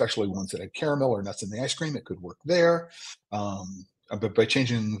cream, especially ones that had caramel or nuts in the ice cream, it could work there. But by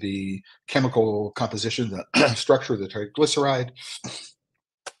changing the chemical composition, the structure of the triglyceride,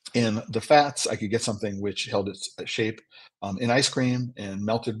 in the fats, I could get something which held its shape in ice cream and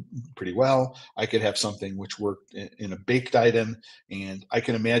melted pretty well. I could have something which worked in a baked item, and I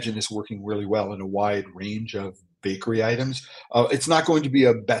can imagine this working really well in a wide range of bakery items. It's not going to be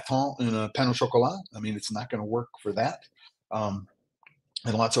a baton in a pain au chocolat. I mean, it's not going to work for that. Um,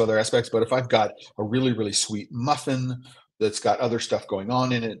 and lots of other aspects. But if I've got a really, really sweet muffin that's got other stuff going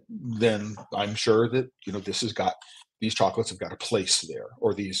on in it, then I'm sure that, this has got these chocolates have got a place there,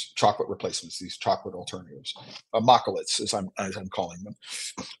 or these chocolate replacements, these chocolate alternatives, macolates, as I'm calling them,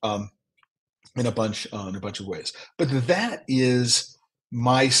 um, in a bunch of ways. But that is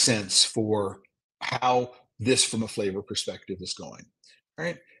my sense for how this, from a flavor perspective, is going.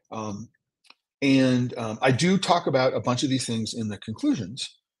 Right. Um, and I do talk about a bunch of these things in the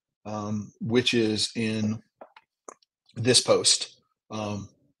conclusions, which is in this post,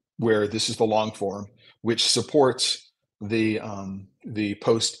 where this is the long form, which supports the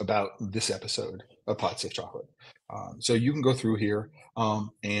post about this episode of Pod Safe Chocolate. So you can go through here,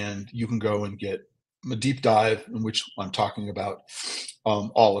 and you can go and get a deep dive in which I'm talking about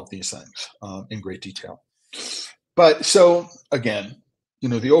all of these things in great detail. But so again,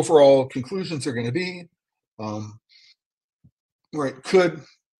 the overall conclusions are going to be, um, right,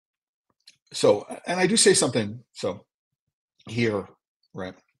 and I do say something so here,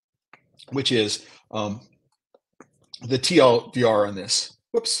 right, which is the TLDR on this.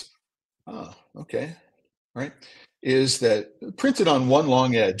 Whoops. Oh, okay. Right. Is that printed on one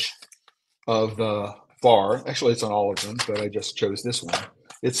long edge of the bar? Actually, it's on all of them, but I just chose this one.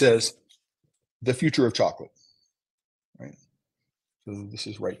 It says the future of chocolate. Right. So this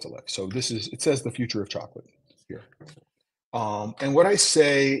is right to left. So it says the future of chocolate here. And what I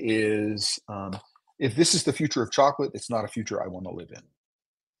say is, if this is the future of chocolate, it's not a future I want to live in.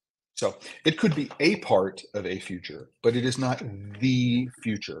 So it could be a part of a future, but it is not the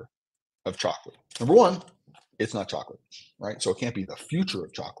future of chocolate. Number one, it's not chocolate, right? So it can't be the future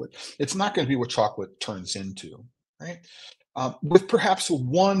of chocolate. It's not going to be what chocolate turns into, right? With perhaps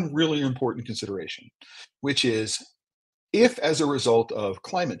one really important consideration, which is if as a result of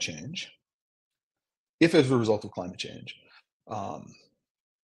climate change, if as a result of climate change, um,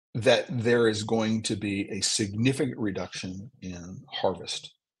 that there is going to be a significant reduction in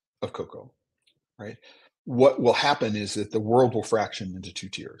harvest of cocoa, right? What will happen is that the world will fraction into two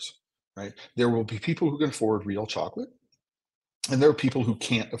tiers, right? There will be people who can afford real chocolate, and there are people who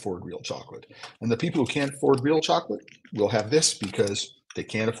can't afford real chocolate. And the people who can't afford real chocolate will have this because they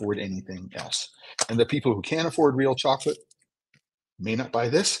can't afford anything else. And the people who can afford real chocolate may not buy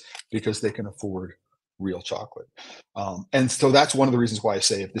this because they can afford real chocolate. And so that's one of the reasons why I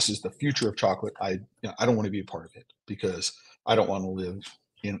say if this is the future of chocolate, I don't want to be a part of it because I don't want to live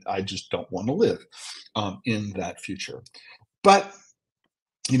I just don't want to live in that future. But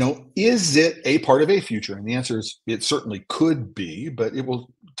is it a part of a future? And the answer is it certainly could be, but it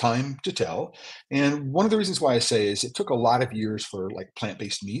will time to tell. And one of the reasons why I say is it took a lot of years for like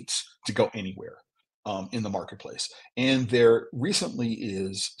plant-based meats to go anywhere in the marketplace. And there recently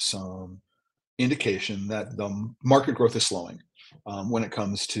is some indication that the market growth is slowing when it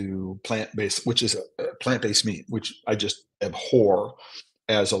comes to plant-based, which is a plant-based meat, which I just abhor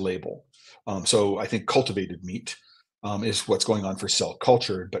as a label. So I think cultivated meat is what's going on for cell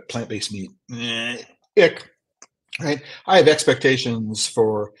culture, but plant-based meat, ick, right? I have expectations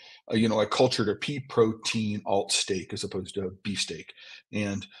for a cultured or pea protein alt steak as opposed to beef steak,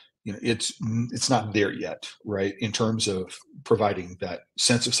 and it's not there yet, right? In terms of providing that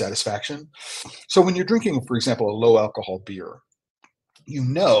sense of satisfaction. So when you're drinking, for example, a low alcohol beer, you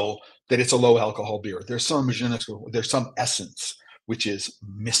know that it's a low alcohol beer. There's some essence which is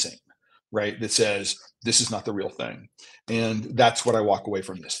missing, right? That says this is not the real thing. And that's what I walk away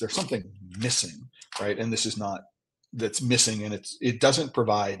from this. There's something missing, right? And this is not that's missing, and it doesn't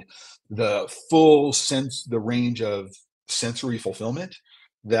provide the full sense, the range of sensory fulfillment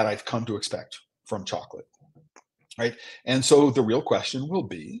that I've come to expect from chocolate, right? And so the real question will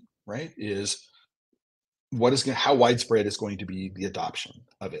be, right, is how widespread is going to be the adoption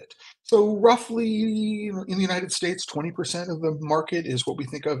of it. So roughly in the United States, 20% of the market is what we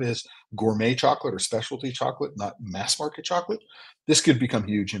think of as gourmet chocolate or specialty chocolate, not mass market chocolate. This could become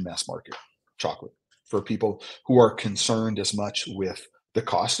huge in mass market chocolate for people who are concerned as much with the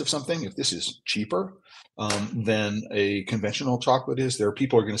cost of something. If this is cheaper than a conventional chocolate is, there are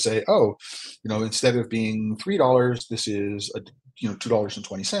people who are going to say, oh, instead of being $3, this is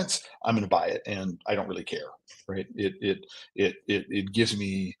 $2.20. I'm going to buy it, and I don't really care, right? It gives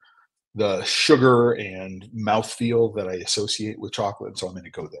me the sugar and mouthfeel that I associate with chocolate, so I'm going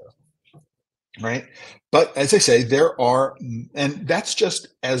to go there, right? But as I say, and that's just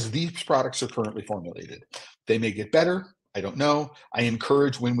as these products are currently formulated. They may get better. I don't know. I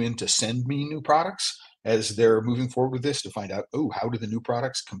encourage WNWN to send me new products as they're moving forward with this to find out, oh, how do the new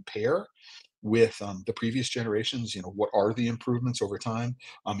products compare with the previous generations? What are the improvements over time?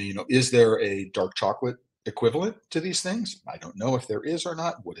 I mean, is there a dark chocolate equivalent to these things? I don't know if there is or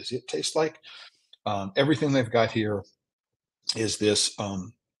not. What does it taste like? Everything they've got here is this,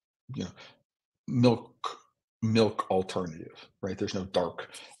 you know, milk milk alternative, right? There's no dark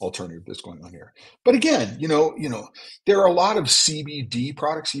alternative that's going on here. But again, there are a lot of CBD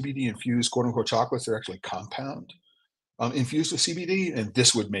products, CBD infused quote unquote chocolates that are actually compound infused with CBD, and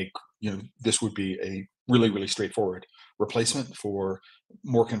this would be a really, really straightforward replacement for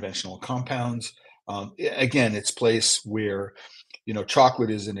more conventional compounds. Again, it's place where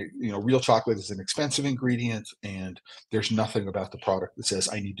chocolate is real chocolate is an expensive ingredient, and there's nothing about the product that says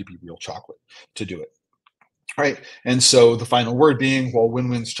I need to be real chocolate to do it. Right. And so the final word being, while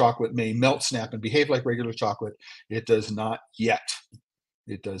WNWN's chocolate may melt, snap, and behave like regular chocolate, it does not yet.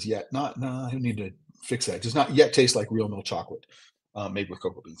 It does yet not. No, I need to fix that. It does not yet taste like real milk chocolate made with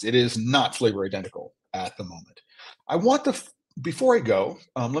cocoa beans. It is not flavor identical at the moment. I want before I go,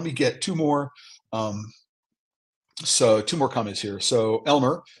 let me get two more. Two more comments here. So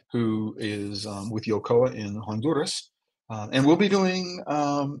Elmer, who is with Yokoa in Honduras, and we'll be doing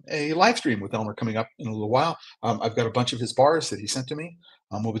a live stream with Elmer coming up in a little while. I've got a bunch of his bars that he sent to me.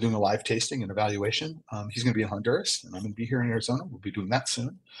 We'll be doing a live tasting and evaluation. He's going to be in Honduras, and I'm going to be here in Arizona. We'll be doing that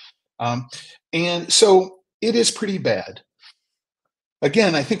soon. And so it is pretty bad.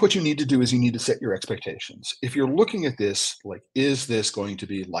 Again, I think what you need to do is you need to set your expectations. If you're looking at this, like, is this going to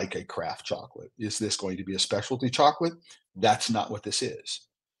be like a craft chocolate? Is this going to be a specialty chocolate? That's not what this is.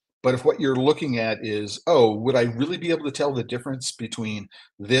 But if what you're looking at is, oh, would I really be able to tell the difference between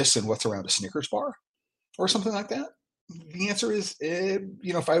this and what's around a Snickers bar or something like that? The answer is,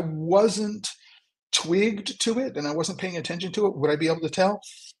 if I wasn't twigged to it and I wasn't paying attention to it, would I be able to tell?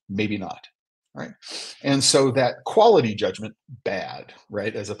 Maybe not. Right. And so that quality judgment, bad,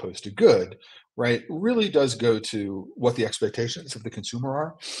 right, as opposed to good, right, really does go to what the expectations of the consumer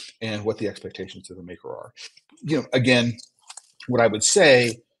are and what the expectations of the maker are. Again, what I would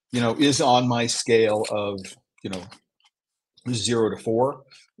say, is on my scale of, 0 to 4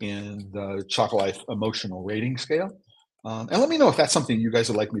 in the Chocolate emotional rating scale. And let me know if that's something you guys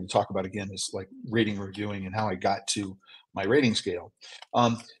would like me to talk about again, is like rating, reviewing, and how I got to my rating scale.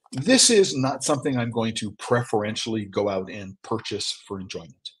 This is not something I'm going to preferentially go out and purchase for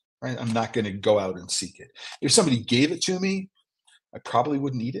enjoyment, right? I'm not going to go out and seek it. If somebody gave it to me, I probably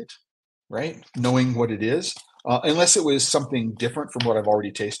wouldn't eat it, right? Knowing what it is, unless it was something different from what I've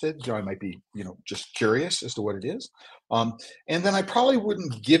already tasted. I might be, just curious as to what it is. And then I probably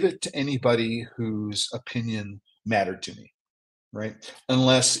wouldn't give it to anybody whose opinion mattered to me, right?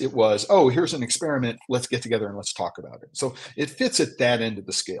 Unless it was, oh, here's an experiment, let's get together and let's talk about it. So it fits at that end of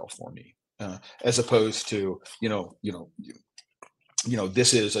the scale for me, as opposed to,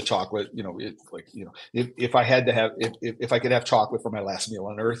 this is a chocolate, if I had to have, if I could have chocolate for my last meal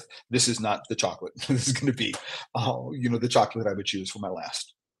on earth, this is not the chocolate. This is going to be, the chocolate I would choose for my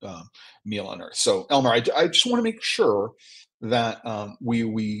last meal on earth. So Elmer, I just want to make sure that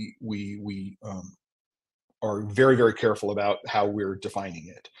we are very, very careful about how we're defining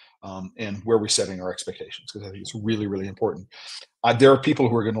it, and where we're setting our expectations, because I think it's really, really important. There are people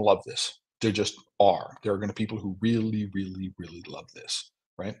who are going to love this. There just are. There are going to be people who really, really, really love this.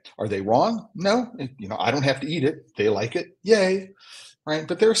 Right? Are they wrong? No. I don't have to eat it. They like it. Yay! Right?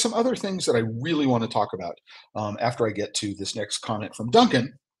 But there are some other things that I really want to talk about after I get to this next comment from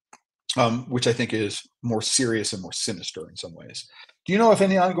Duncan, which I think is more serious and more sinister in some ways. Do you know if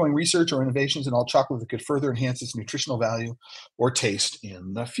any ongoing research or innovations in alt chocolate that could further enhance its nutritional value or taste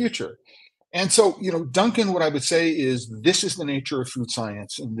in the future? And so, Duncan, what I would say is this is the nature of food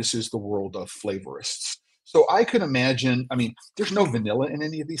science, and this is the world of flavorists. So I could imagine, I mean, there's no vanilla in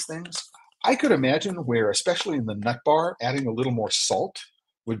any of these things. I could imagine where, especially in the nut bar, adding a little more salt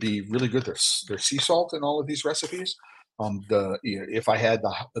would be really good. There's sea salt in all of these recipes. If I had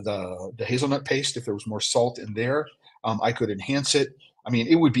the hazelnut paste, if there was more salt in there, I could enhance it. I mean,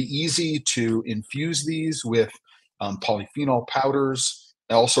 it would be easy to infuse these with polyphenol powders,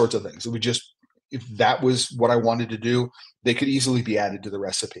 all sorts of things. It would just, if that was what I wanted to do, they could easily be added to the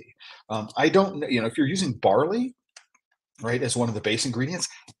recipe. I don't know, if you're using barley, right, as one of the base ingredients,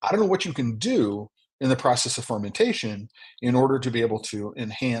 I don't know what you can do in the process of fermentation in order to be able to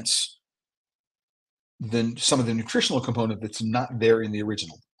enhance some of the nutritional component that's not there in the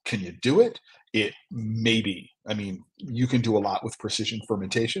original. Can you do it? It maybe. I mean, you can do a lot with precision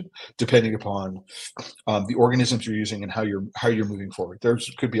fermentation, depending upon the organisms you're using and how you're moving forward. There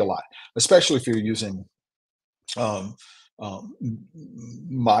could be a lot, especially if you're using um,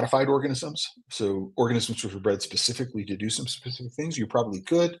 modified organisms. So organisms which were bred specifically to do some specific things, you probably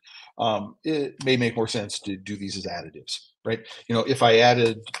could. It may make more sense to do these as additives, right? If I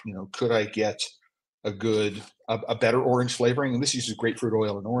added, could I get a better orange flavoring? And this uses grapefruit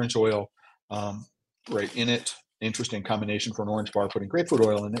oil and orange oil, right in it. Interesting combination for an orange bar, putting grapefruit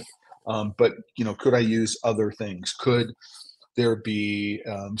oil in it. But could I use other things? Could there be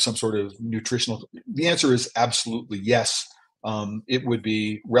some sort of nutritional? The answer is absolutely yes. It would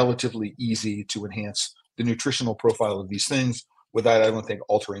be relatively easy to enhance the nutritional profile of these things without, I don't think,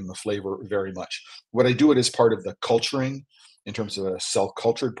 altering the flavor very much. Would I do it as part of the culturing in terms of a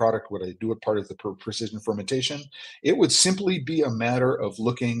cell-cultured product? Would I do it part of the precision fermentation? It would simply be a matter of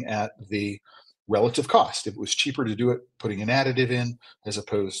looking at the relative cost. If it was cheaper to do it putting an additive in as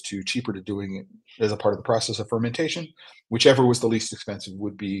opposed to cheaper to doing it as a part of the process of fermentation, whichever was the least expensive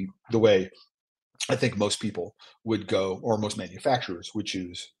would be the way I think most people would go, or most manufacturers would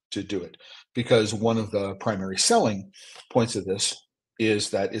choose to do it, because one of the primary selling points of this is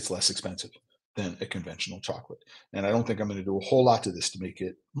that it's less expensive than a conventional chocolate. And I don't think I'm going to do a whole lot to this to make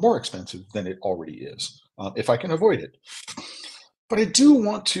it more expensive than it already is, if I can avoid it. But I do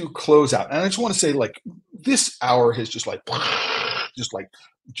want to close out, and I just want to say, like, this hour has just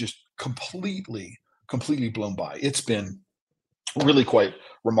just completely blown by. It's been really quite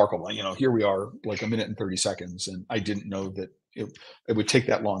remarkable. Here we are, like a minute and 30 seconds, and I didn't know that it would take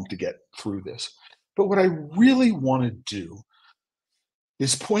that long to get through this. But what I really want to do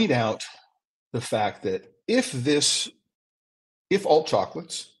is point out the fact that if alt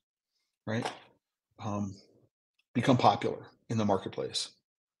chocolates, right, um, become popular in the marketplace,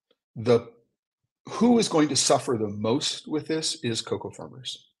 the who is going to suffer the most with this is cocoa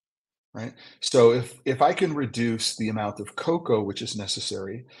farmers, right? So if I can reduce the amount of cocoa which is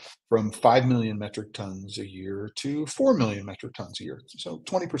necessary from 5 million metric tons a year to 4 million metric tons a year, so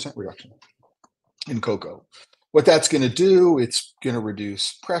 20% reduction in cocoa. What that's going to do, it's going to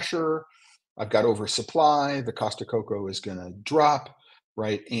reduce pressure. I've got oversupply. The cost of cocoa is going to drop,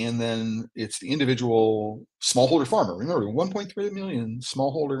 right? And then it's the individual smallholder farmer. Remember, 1.3 million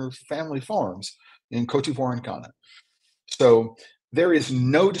smallholder family farms in Cote d'Ivoire and Ghana. So there is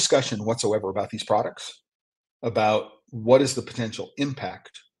no discussion whatsoever about these products, about what is the potential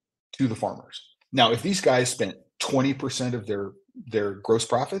impact to the farmers. Now, if these guys spent 20% of their gross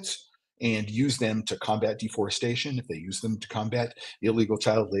profits and use them to combat deforestation, if they use them to combat illegal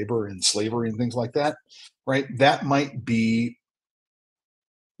child labor and slavery and things like that, right? That would be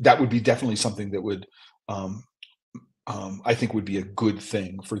definitely something that would, I think, would be a good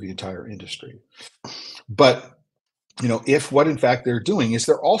thing for the entire industry. But if what in fact they're doing is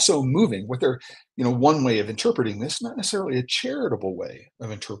they're also moving, what they're, one way of interpreting this, not necessarily a charitable way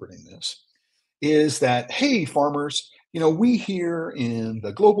of interpreting this, is that, hey, farmers, we here in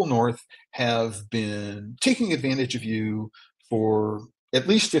the global north have been taking advantage of you for at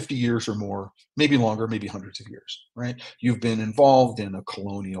least 50 years or more, maybe longer, maybe hundreds of years, right? You've been involved in a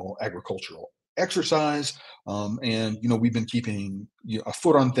colonial agricultural exercise, and we've been keeping a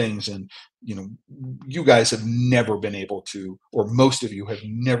foot on things, and you guys have never been able to, or most of you have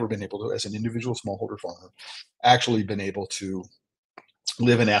never been able to, as an individual smallholder farmer, actually been able to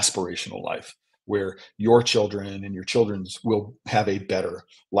live an aspirational life where your children and your children's will have a better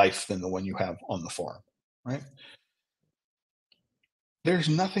life than the one you have on the farm, right? There's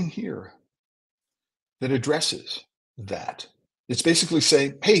nothing here that addresses that. It's basically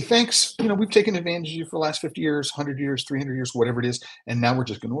saying, hey, thanks, we've taken advantage of you for the last 50 years, 100 years, 300 years, whatever it is, and now we're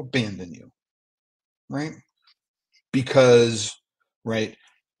just going to abandon you, right? Because, right,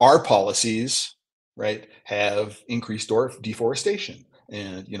 our policies, right, have increased deforestation.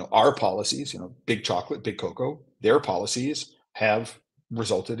 And, our policies, big chocolate, big cocoa, their policies have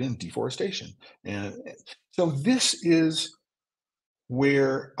resulted in deforestation. And so this is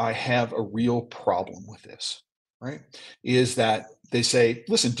where I have a real problem with this, right? Is that they say,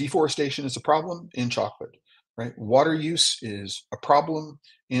 listen, deforestation is a problem in chocolate, right? Water use is a problem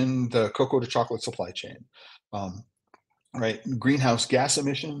in the cocoa to chocolate supply chain. Um, right? Greenhouse gas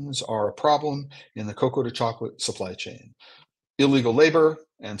emissions are a problem in the cocoa to chocolate supply chain. Illegal labor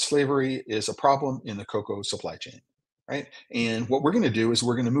and slavery is a problem in the cocoa supply chain, right? And what we're going to do is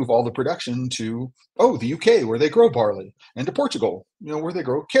we're going to move all the production to, the UK, where they grow barley, and to Portugal, where they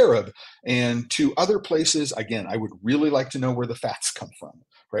grow carob, and to other places. Again, I would really like to know where the fats come from,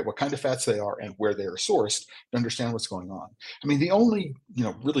 right? What kind of fats they are and where they are sourced to understand what's going on. I mean, the only,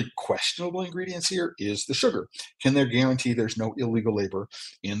 really questionable ingredients here is the sugar. Can they guarantee there's no illegal labor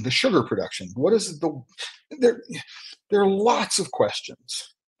in the sugar production? What is there? There are lots of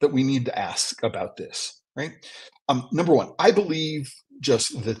questions that we need to ask about this, right? Number one, I believe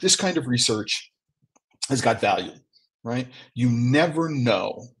just that this kind of research has got value, right? You never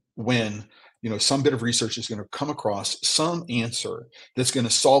know when some bit of research is going to come across some answer that's going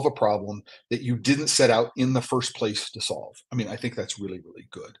to solve a problem that you didn't set out in the first place to solve. I mean, I think that's really, really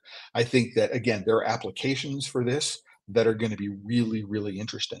good. I think that, again, there are applications for this that are going to be really, really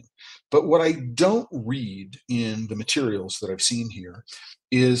interesting. But what I don't read in the materials that I've seen here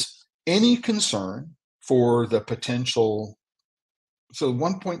is any concern for the potential. So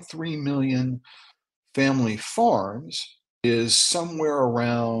 1.3 million family farms is somewhere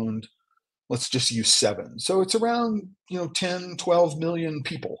around, let's just use 7. So it's around, 10, 12 million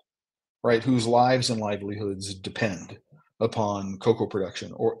people, right, whose lives and livelihoods depend upon cocoa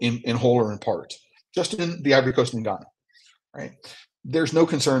production, or in whole or in part, just in the Ivory Coast and Ghana, right? There's no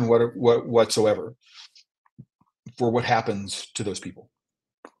concern whatsoever for what happens to those people.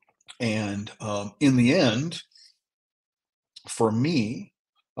 And in the end, for me,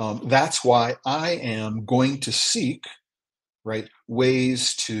 that's why I am going to seek, right,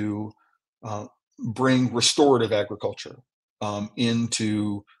 ways to bring restorative agriculture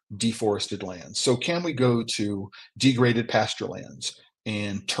into deforested lands. So can we go to degraded pasture lands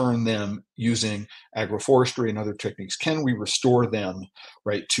and turn them using agroforestry and other techniques? Can we restore them,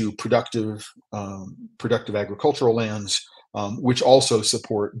 right, to productive agricultural lands, which also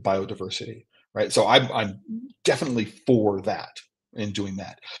support biodiversity, right? So I'm definitely for that, in doing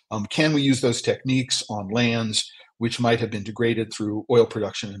that. Can we use those techniques on lands which might have been degraded through oil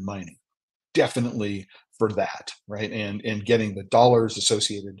production and mining? Definitely for that, right? And getting the dollars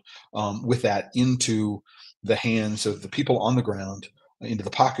associated with that into the hands of the people on the ground, into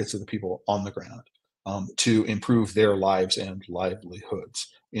the pockets of the people on the ground, to improve their lives and livelihoods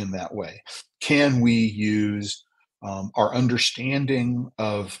in that way. Can we use our understanding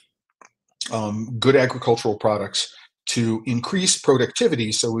of good agricultural products to increase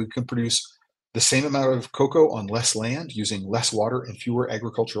productivity so we can produce the same amount of cocoa on less land using less water and fewer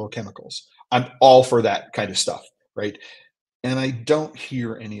agricultural chemicals? I'm all for that kind of stuff, right? And I don't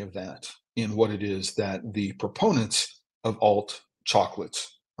hear any of that in what it is that the proponents of alt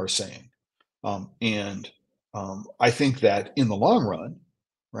chocolates are saying. And I think that in the long run,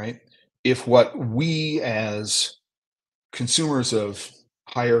 right, if what we as consumers of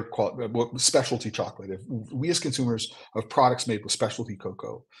higher quality specialty chocolate, if we as consumers of products made with specialty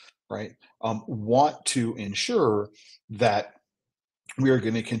cocoa, right, want to ensure that we are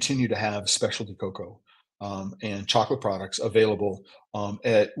going to continue to have specialty cocoa and chocolate products available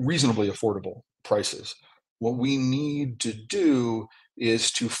at reasonably affordable prices, what we need to do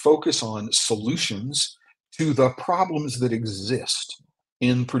is to focus on solutions to the problems that exist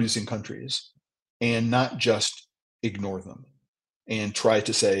in producing countries, and not just ignore them and try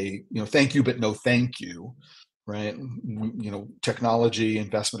to say, thank you, but no thank you, right? Technology,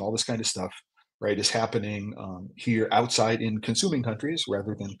 investment, all this kind of stuff, right, is happening here outside in consuming countries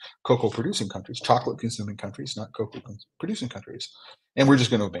rather than cocoa producing countries, chocolate consuming countries, not cocoa producing countries. And we're just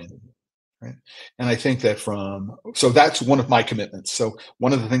going to abandon it. right? And I think that so that's one of my commitments. So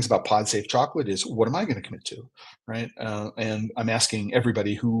one of the things about Pod Safe Chocolate is, what am I going to commit to, right? And I'm asking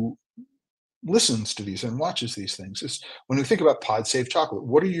everybody who listens to these and watches these things is, when we think about Pod Safe Chocolate,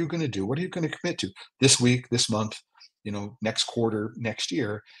 what are you going to do? What are you going to commit to this week, this month, next quarter, next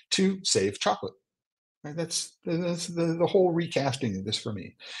year, to save chocolate? Right? That's the whole recasting of this for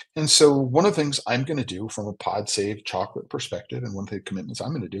me. And so one of the things I'm going to do from a Pod Save Chocolate perspective, and one of the commitments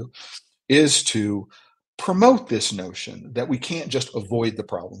I'm going to do, is to promote this notion that we can't just avoid the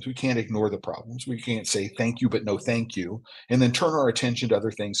problems. We can't ignore the problems. We can't say thank you, but no thank you, and then turn our attention to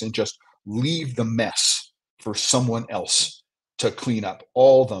other things and just leave the mess for someone else to clean up,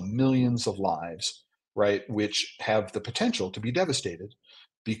 all the millions of lives, right, which have the potential to be devastated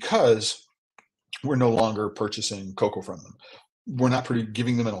because we're no longer purchasing cocoa from them. We're not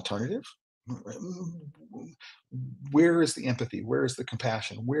giving them an alternative. Where is the empathy? Where is the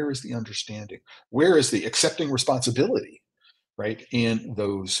compassion? Where is the understanding? Where is the accepting responsibility, right, in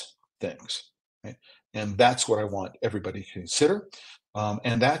those things? Right? And that's what I want everybody to consider.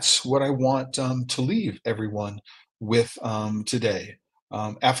 And that's what I want to leave everyone with today.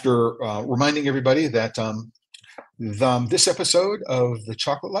 After reminding everybody that this episode of The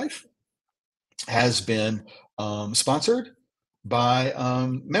Chocolate Life has been sponsored by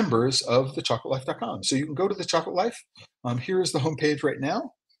members of thechocolatelife.com. So you can go to The Chocolate Life. Here is the homepage right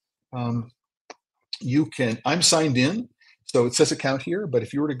now. Um, I'm signed in, so it says account here, but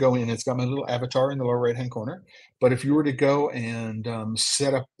if you were to go in, it's got my little avatar in the lower right-hand corner. But if you were to go and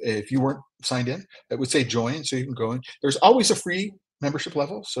set up, if you weren't signed in, it would say join, so you can go in. There's always a free membership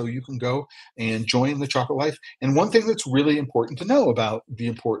level, so you can go and join the Chocolate Life. And one thing that's really important to know about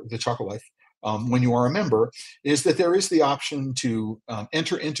the Chocolate Life, when you are a member, is that there is the option to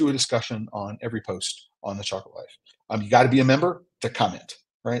enter into a discussion on every post on the Chocolate Life. You got to be a member to comment.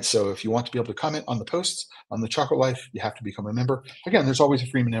 Right. So if you want to be able to comment on the posts on the Chocolate Life, you have to become a member. Again, there's always a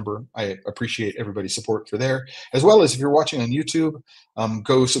free member. I appreciate everybody's support for there. As well as if you're watching on YouTube,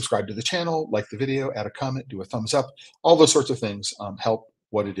 go subscribe to the channel, like the video, add a comment, do a thumbs up. All those sorts of things help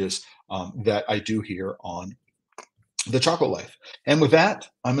what it is that I do here on the Chocolate Life. And with that,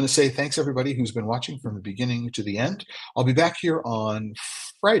 I'm going to say thanks everybody who's been watching from the beginning to the end. I'll be back here on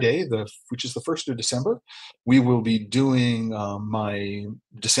Friday, which is the 1st of December. We will be doing my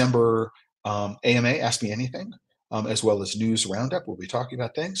December AMA, Ask Me Anything, as well as news roundup. We'll be talking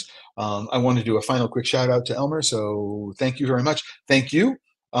about things. I want to do a final quick shout out to Elmer. So thank you very much. Thank you.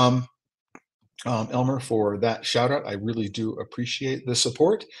 Elmer, for that shout out. I really do appreciate the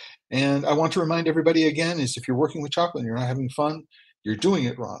support. And I want to remind everybody again, is if you're working with chocolate and you're not having fun, you're doing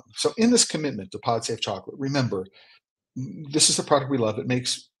it wrong. So in this commitment to Pod Safe Chocolate, remember, this is the product we love. It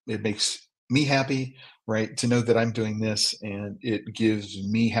makes me happy, right, to know that I'm doing this, and it gives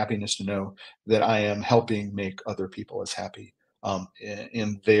me happiness to know that I am helping make other people as happy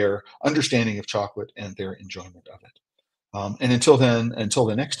in their understanding of chocolate and their enjoyment of it. And until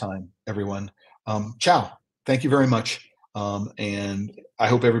the next time, everyone, ciao. Thank you very much. And I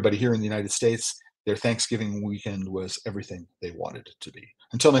hope everybody here in the United States, their Thanksgiving weekend was everything they wanted it to be.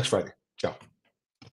 Until next Friday, ciao.